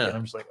looks like. Yeah. And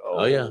I'm just like,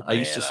 oh yeah. Man, I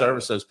used to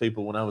service those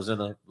people when I was in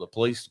the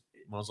police.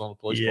 When I was on the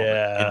police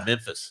department in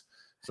Memphis.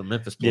 So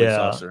Memphis police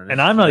officer.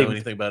 And I'm not even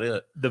anything about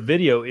it. The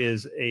video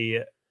is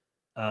a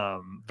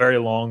very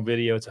long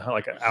video. It's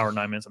like an hour and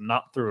 9 minutes. I'm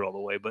not through it all the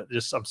way, but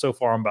I'm so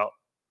far. I'm about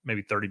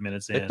maybe 30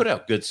 minutes in. They put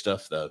out good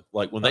stuff though.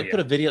 Like when they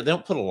put a video, they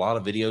don't put a lot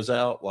of videos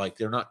out. Like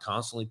they're not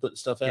constantly putting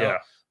stuff out. Yeah.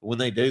 But when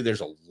they do,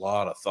 there's a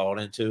lot of thought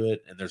into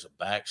it, and there's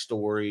a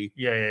backstory.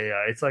 Yeah.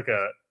 It's like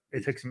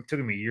it took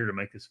me a year to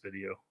make this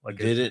video. Like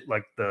did it?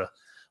 Like the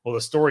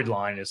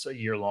storyline is a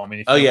year long. I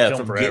mean,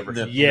 from forever.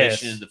 Getting the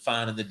permission to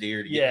finding the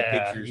deer to get the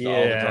pictures, to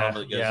all the drama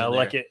that goes in there.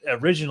 Like it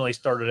originally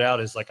started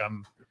out as like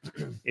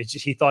it's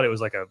just he thought it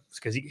was like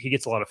because he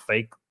gets a lot of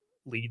fake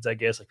leads, I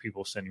guess, like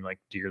people sending like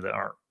deer that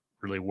aren't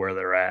really where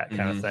they're at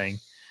kind of thing,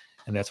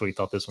 and that's what he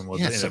thought this one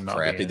was. Yeah, so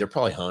crappy. They're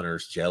probably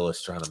hunters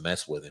jealous trying to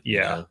mess with him.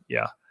 Yeah.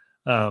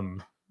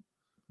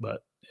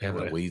 But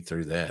having to weed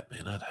through that,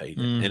 man, I'd hate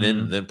it.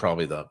 And then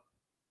probably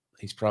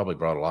he's probably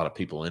brought a lot of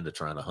people into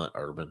trying to hunt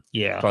urban.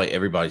 Yeah. Probably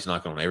everybody's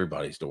knocking on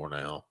everybody's door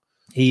now.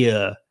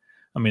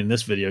 In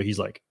this video, he's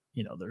like,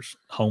 there's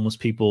homeless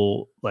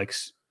people like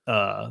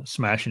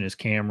smashing his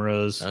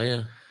cameras. Oh,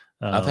 yeah.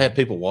 I've had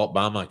people walk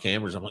by my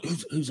cameras. I'm like,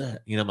 who's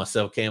that? My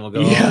cell cam will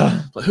go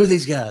off. But who are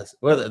these guys?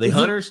 What are they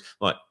hunters?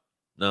 I'm like,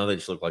 no, they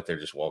just look like they're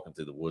just walking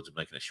through the woods and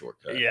making a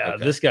shortcut. Yeah.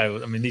 Okay. This guy,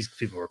 these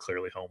people were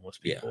clearly homeless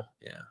people.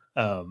 Yeah.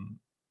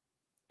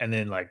 And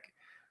then like,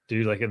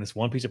 dude, like in this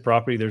one piece of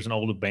property, there's an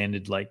old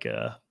abandoned, like,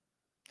 I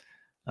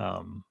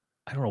don't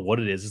know what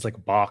it is. It's like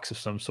a box of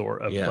some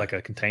sort of like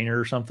a container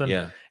or something.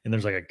 Yeah. And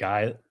there's like a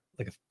guy,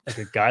 like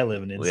a guy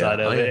living inside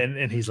of it.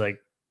 And he's like,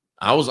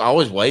 I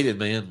always waited,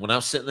 man. When I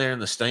was sitting there in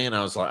the stand, I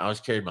always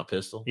carried my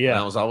pistol. Yeah. And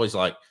I was always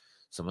like,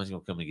 somebody's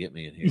going to come and get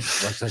me in here.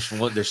 Like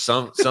there's somebody's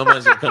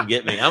going to come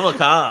get me. I'm a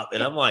cop.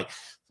 And I'm like,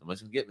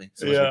 somebody's going to get me.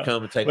 Somebody's going to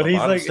come and take my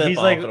bottom step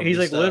off. He's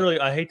like literally,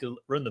 I hate to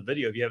run the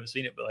video if you haven't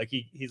seen it, but like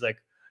he's like,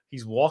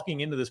 he's walking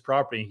into this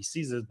property and he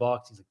sees this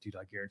box. He's like, dude,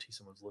 I guarantee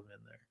someone's living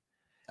in there.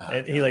 Oh,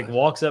 And he like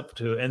walks up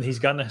to it, and he's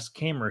gotten his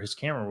camera. His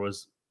camera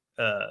was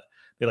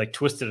they like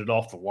twisted it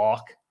off the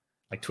lock,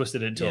 like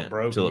twisted it until it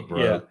broke. Until it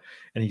broke. Yeah.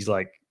 And he's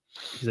like,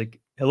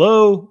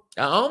 hello.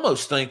 I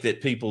almost think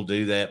that people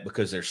do that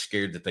because they're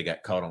scared that they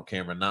got caught on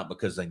camera, not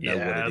because they know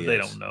what it is. They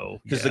don't know.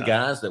 Because the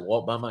guys that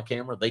walk by my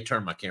camera, they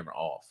turn my camera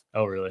off.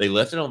 Oh, really? They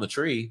left it on the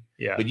tree.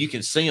 Yeah. But you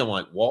can see them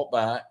like walk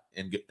by,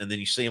 and then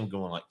you see them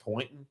going like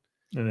pointing.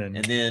 And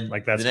then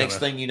like that's the next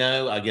thing you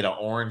know, I get an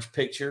orange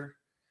picture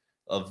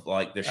of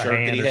like the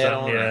shirt that he had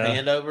on, a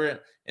hand over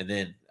it, and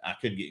then I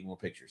couldn't get any more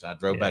pictures. I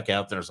drove back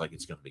out there. I was like,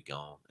 it's going to be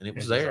gone, and it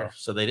was there.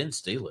 So they didn't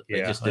steal it.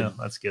 They just didn't.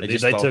 That's good. They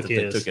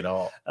took it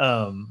off.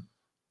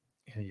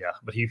 Yeah,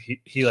 but he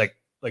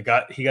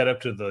got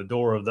up to the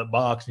door of the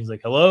box, and he's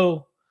like,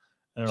 hello,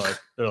 and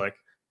they're like,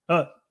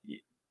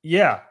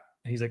 yeah.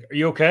 And he's like, are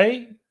you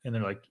okay? And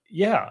they're like,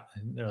 yeah.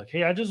 And they're like,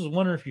 hey, I just was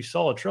wondering if you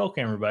saw a trail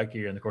camera back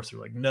here. And of course they're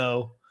like,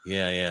 no.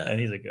 Yeah. And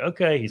he's like,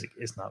 okay. He's like,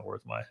 it's not worth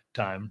my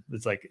time.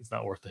 It's like, it's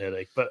not worth the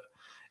headache. But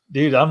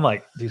dude, I'm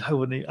like, dude, I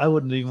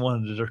wouldn't even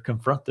want to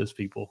confront those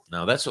people.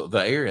 No, that's what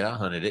the area I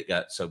hunted. It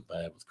got so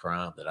bad with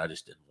crime that I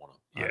just didn't want to.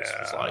 Yeah. I just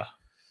was like,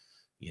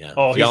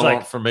 if y'all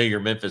aren't familiar,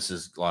 Memphis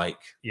is like,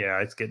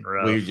 it's getting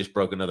rough. We just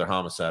broke another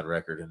homicide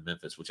record in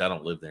Memphis, which I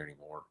don't live there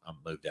anymore. I'm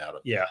moved out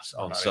of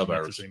on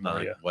suburbs,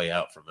 way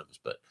out from Memphis.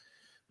 But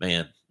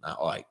man,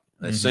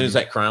 as soon as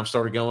that crime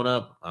started going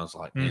up, I was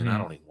like, man, I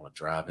don't even want to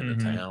drive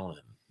into town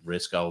and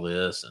risk all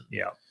this and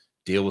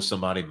deal with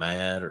somebody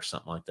mad or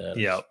something like that.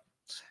 Yeah.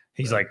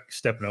 He's like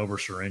stepping over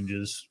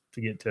syringes to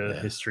get to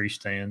his tree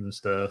stands and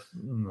stuff.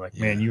 I'm like,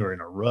 man, you are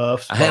in a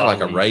rough spot. I had like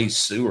a raised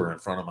sewer in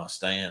front of my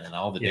stand, and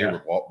all the deer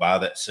would walk by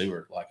that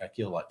sewer. Like I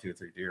killed like 2 or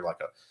 3 deer,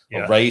 like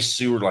a raised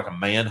sewer, like a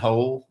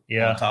manhole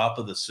on top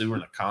of the sewer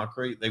in the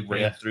concrete. They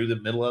ran through the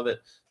middle of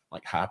it,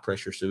 like high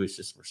pressure sewage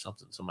system or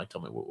something. Somebody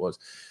told me what it was.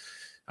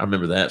 I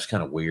remember that. It's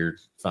kind of weird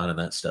finding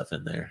that stuff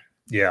in there.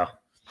 Yeah.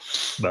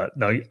 But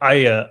no,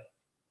 I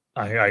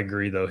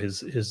agree though. Their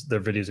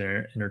videos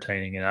are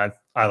entertaining, and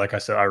I like I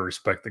said, I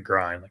respect the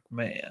grind. Like,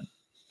 man.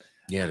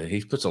 Yeah,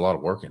 he puts a lot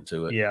of work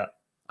into it. Yeah.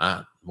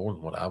 More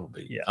than what I would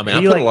be. Yeah. I mean,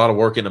 I put a lot of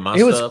work into my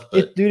stuff.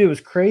 Dude, it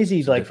was crazy.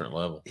 It's like a different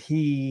level.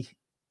 He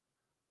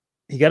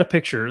got a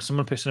picture.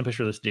 Someone sent a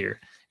picture of this deer.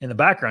 In the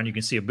background, you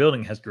can see a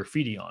building that has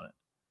graffiti on it.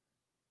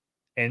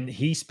 And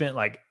he spent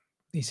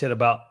he said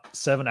about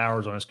 7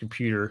 hours on his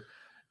computer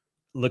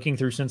looking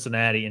through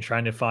Cincinnati and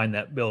trying to find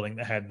that building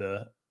that had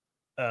the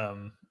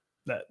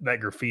that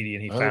graffiti,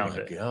 and he found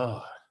it. Oh my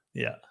God.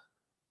 Yeah.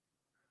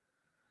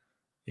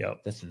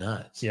 Yep. That's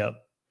nuts. Yep.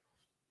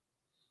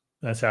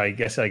 That's how I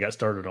got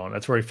started on.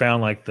 That's where he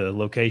found the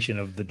location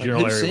of the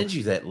general area. Who sends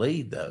you that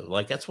lead though?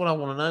 Like that's what I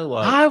want to know.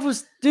 Like I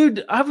was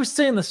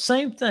saying the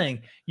same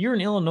thing. You're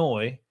in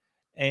Illinois,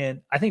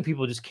 and I think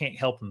people just can't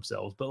help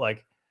themselves. But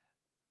like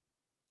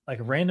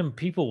random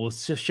people will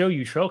just show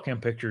you trail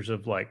cam pictures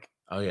of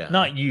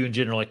not you in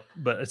general,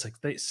 but it's like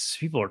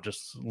people are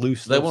just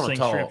loose. They want to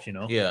talk,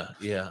 strips,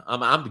 Yeah.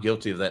 I'm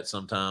guilty of that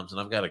sometimes,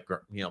 and I've got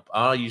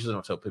I usually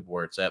don't tell people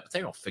where it's at, but they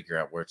don't figure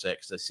out where it's at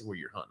because they see where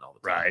you're hunting all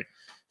the time, right?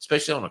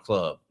 Especially on a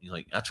club.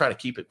 I try to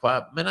keep it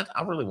quiet. Man,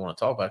 I really want to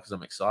talk about it because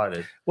I'm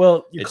excited.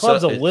 Well, your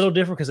club's a little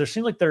different because there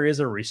seems like there is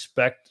a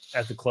respect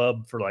at the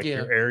club for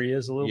your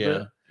areas a little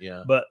bit.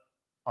 Yeah. But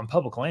on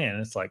public land,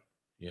 it's like,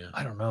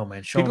 I don't know,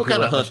 man. People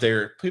kind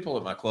of people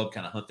at my club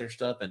kind of hunt their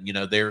stuff, and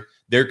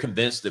they're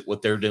convinced that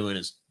what they're doing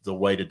is the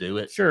way to do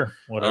it. Sure,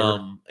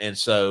 whatever. And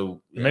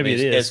so maybe it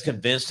is as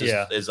convinced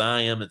as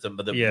I am that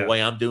the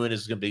way I'm doing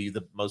is going to be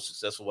the most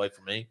successful way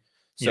for me.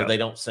 So they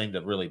don't seem to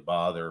really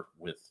bother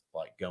with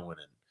going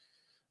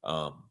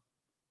and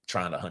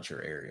trying to hunt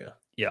your area.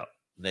 Yeah,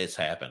 it's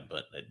happened,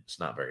 but it's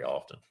not very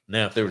often.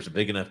 Now, if there was a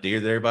big enough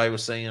deer that everybody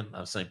was seeing,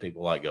 I've seen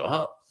people go,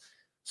 oh.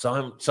 Saw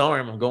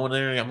him. I'm going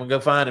there. I'm gonna go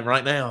find him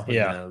right now.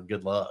 But,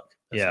 good luck.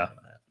 That's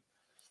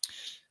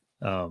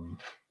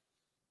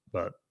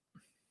but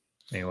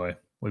anyway,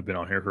 we've been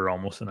on here for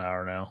almost an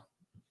hour now.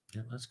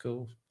 Yeah, that's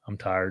cool. I'm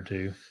tired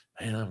too.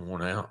 Man, I'm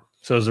worn out.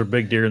 So, is there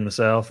big deer in the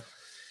South?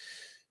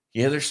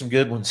 Yeah, there's some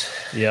good ones.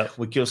 Yeah,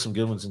 we killed some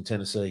good ones in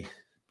Tennessee.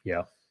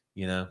 Yeah,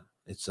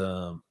 it's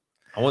I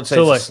wouldn't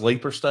say it's a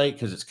sleeper state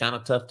because it's kind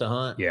of tough to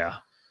hunt. Yeah,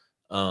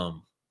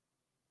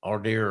 our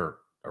deer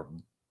are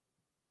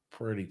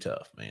pretty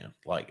tough, man.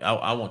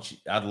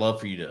 I'd love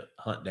for you to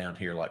hunt down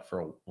here for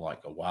a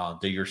while,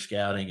 do your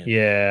scouting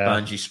and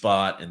find you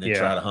spot and then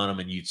try to hunt them,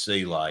 and you'd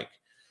see today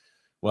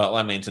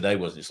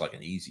wasn't just like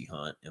an easy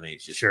hunt. I mean,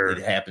 it's just it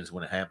happens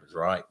when it happens,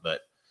 right?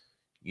 But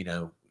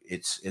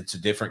it's a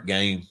different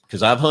game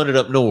because I've hunted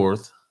up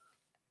north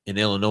in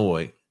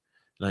Illinois,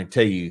 and I can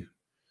tell you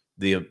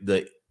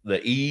the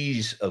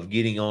ease of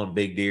getting on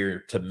big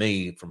deer to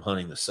me from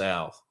hunting the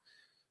South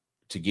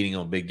to getting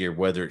on big deer,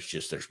 whether it's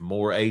just there's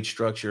more age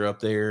structure up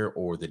there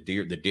or the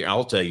deer,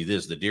 I'll tell you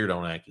this, the deer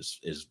don't act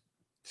as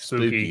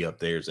spooky up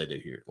there as they do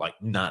here.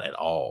 Not at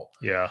all.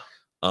 Yeah.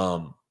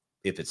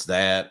 If it's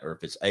that or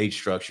if it's age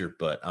structure,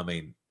 but I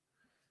mean,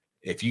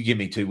 if you give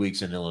me 2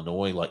 weeks in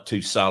Illinois, like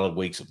 2 solid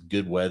weeks of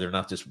good weather,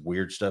 not this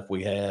weird stuff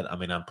we had, I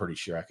mean, I'm pretty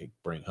sure I could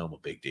bring home a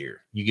big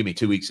deer. You give me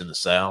 2 weeks in the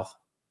South,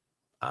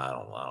 I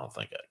don't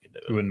think I could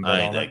do it.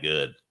 I ain't that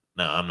good.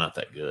 No, I'm not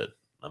that good.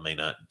 I mean,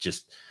 I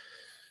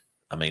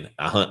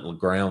hunt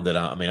ground that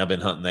I've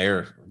been hunting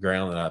there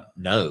ground that I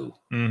know,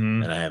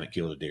 and I haven't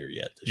killed a deer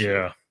yet this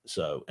year.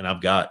 So, and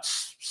I've got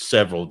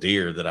several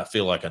deer that I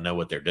feel like I know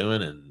what they're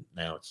doing, and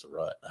now it's the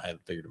rut. I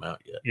haven't figured them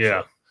out yet.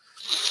 Yeah.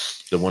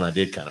 So, the one I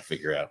did kind of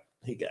figure out,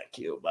 he got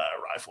killed by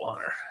a rifle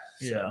hunter.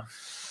 Yeah.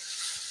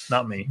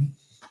 Not me.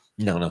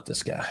 No, not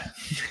this guy.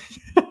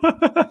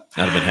 I'd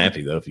have been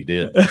happy though if he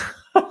did.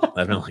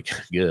 I've been like,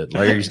 good.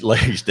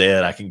 Larry's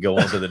dead. I can go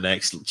on to the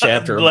next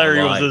chapter.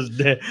 Larry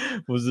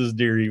was this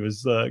deer he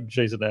was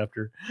chasing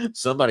after.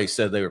 Somebody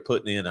said they were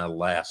putting in. I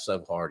laughed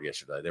so hard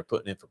yesterday. They're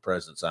putting in for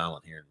President's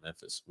Island here in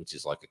Memphis, which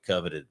is like a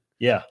coveted.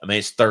 Yeah. I mean,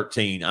 it's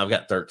 13. I've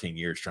got 13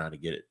 years trying to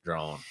get it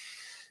drawn.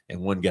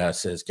 And one guy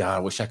says, God, I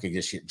wish I could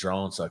just get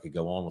drawn so I could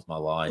go on with my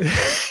life.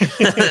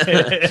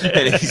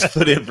 And he's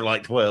put in for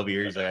like 12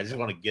 years. Like, I just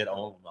want to get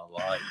on with my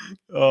life.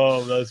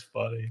 Oh, that's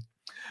funny.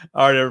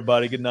 All right,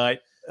 everybody. Good night.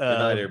 Good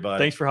night,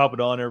 everybody. Thanks for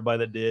hopping on, everybody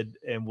that did.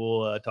 And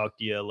we'll talk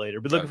to you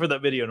later. Be looking for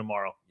that video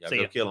tomorrow. Yeah,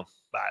 go kill him.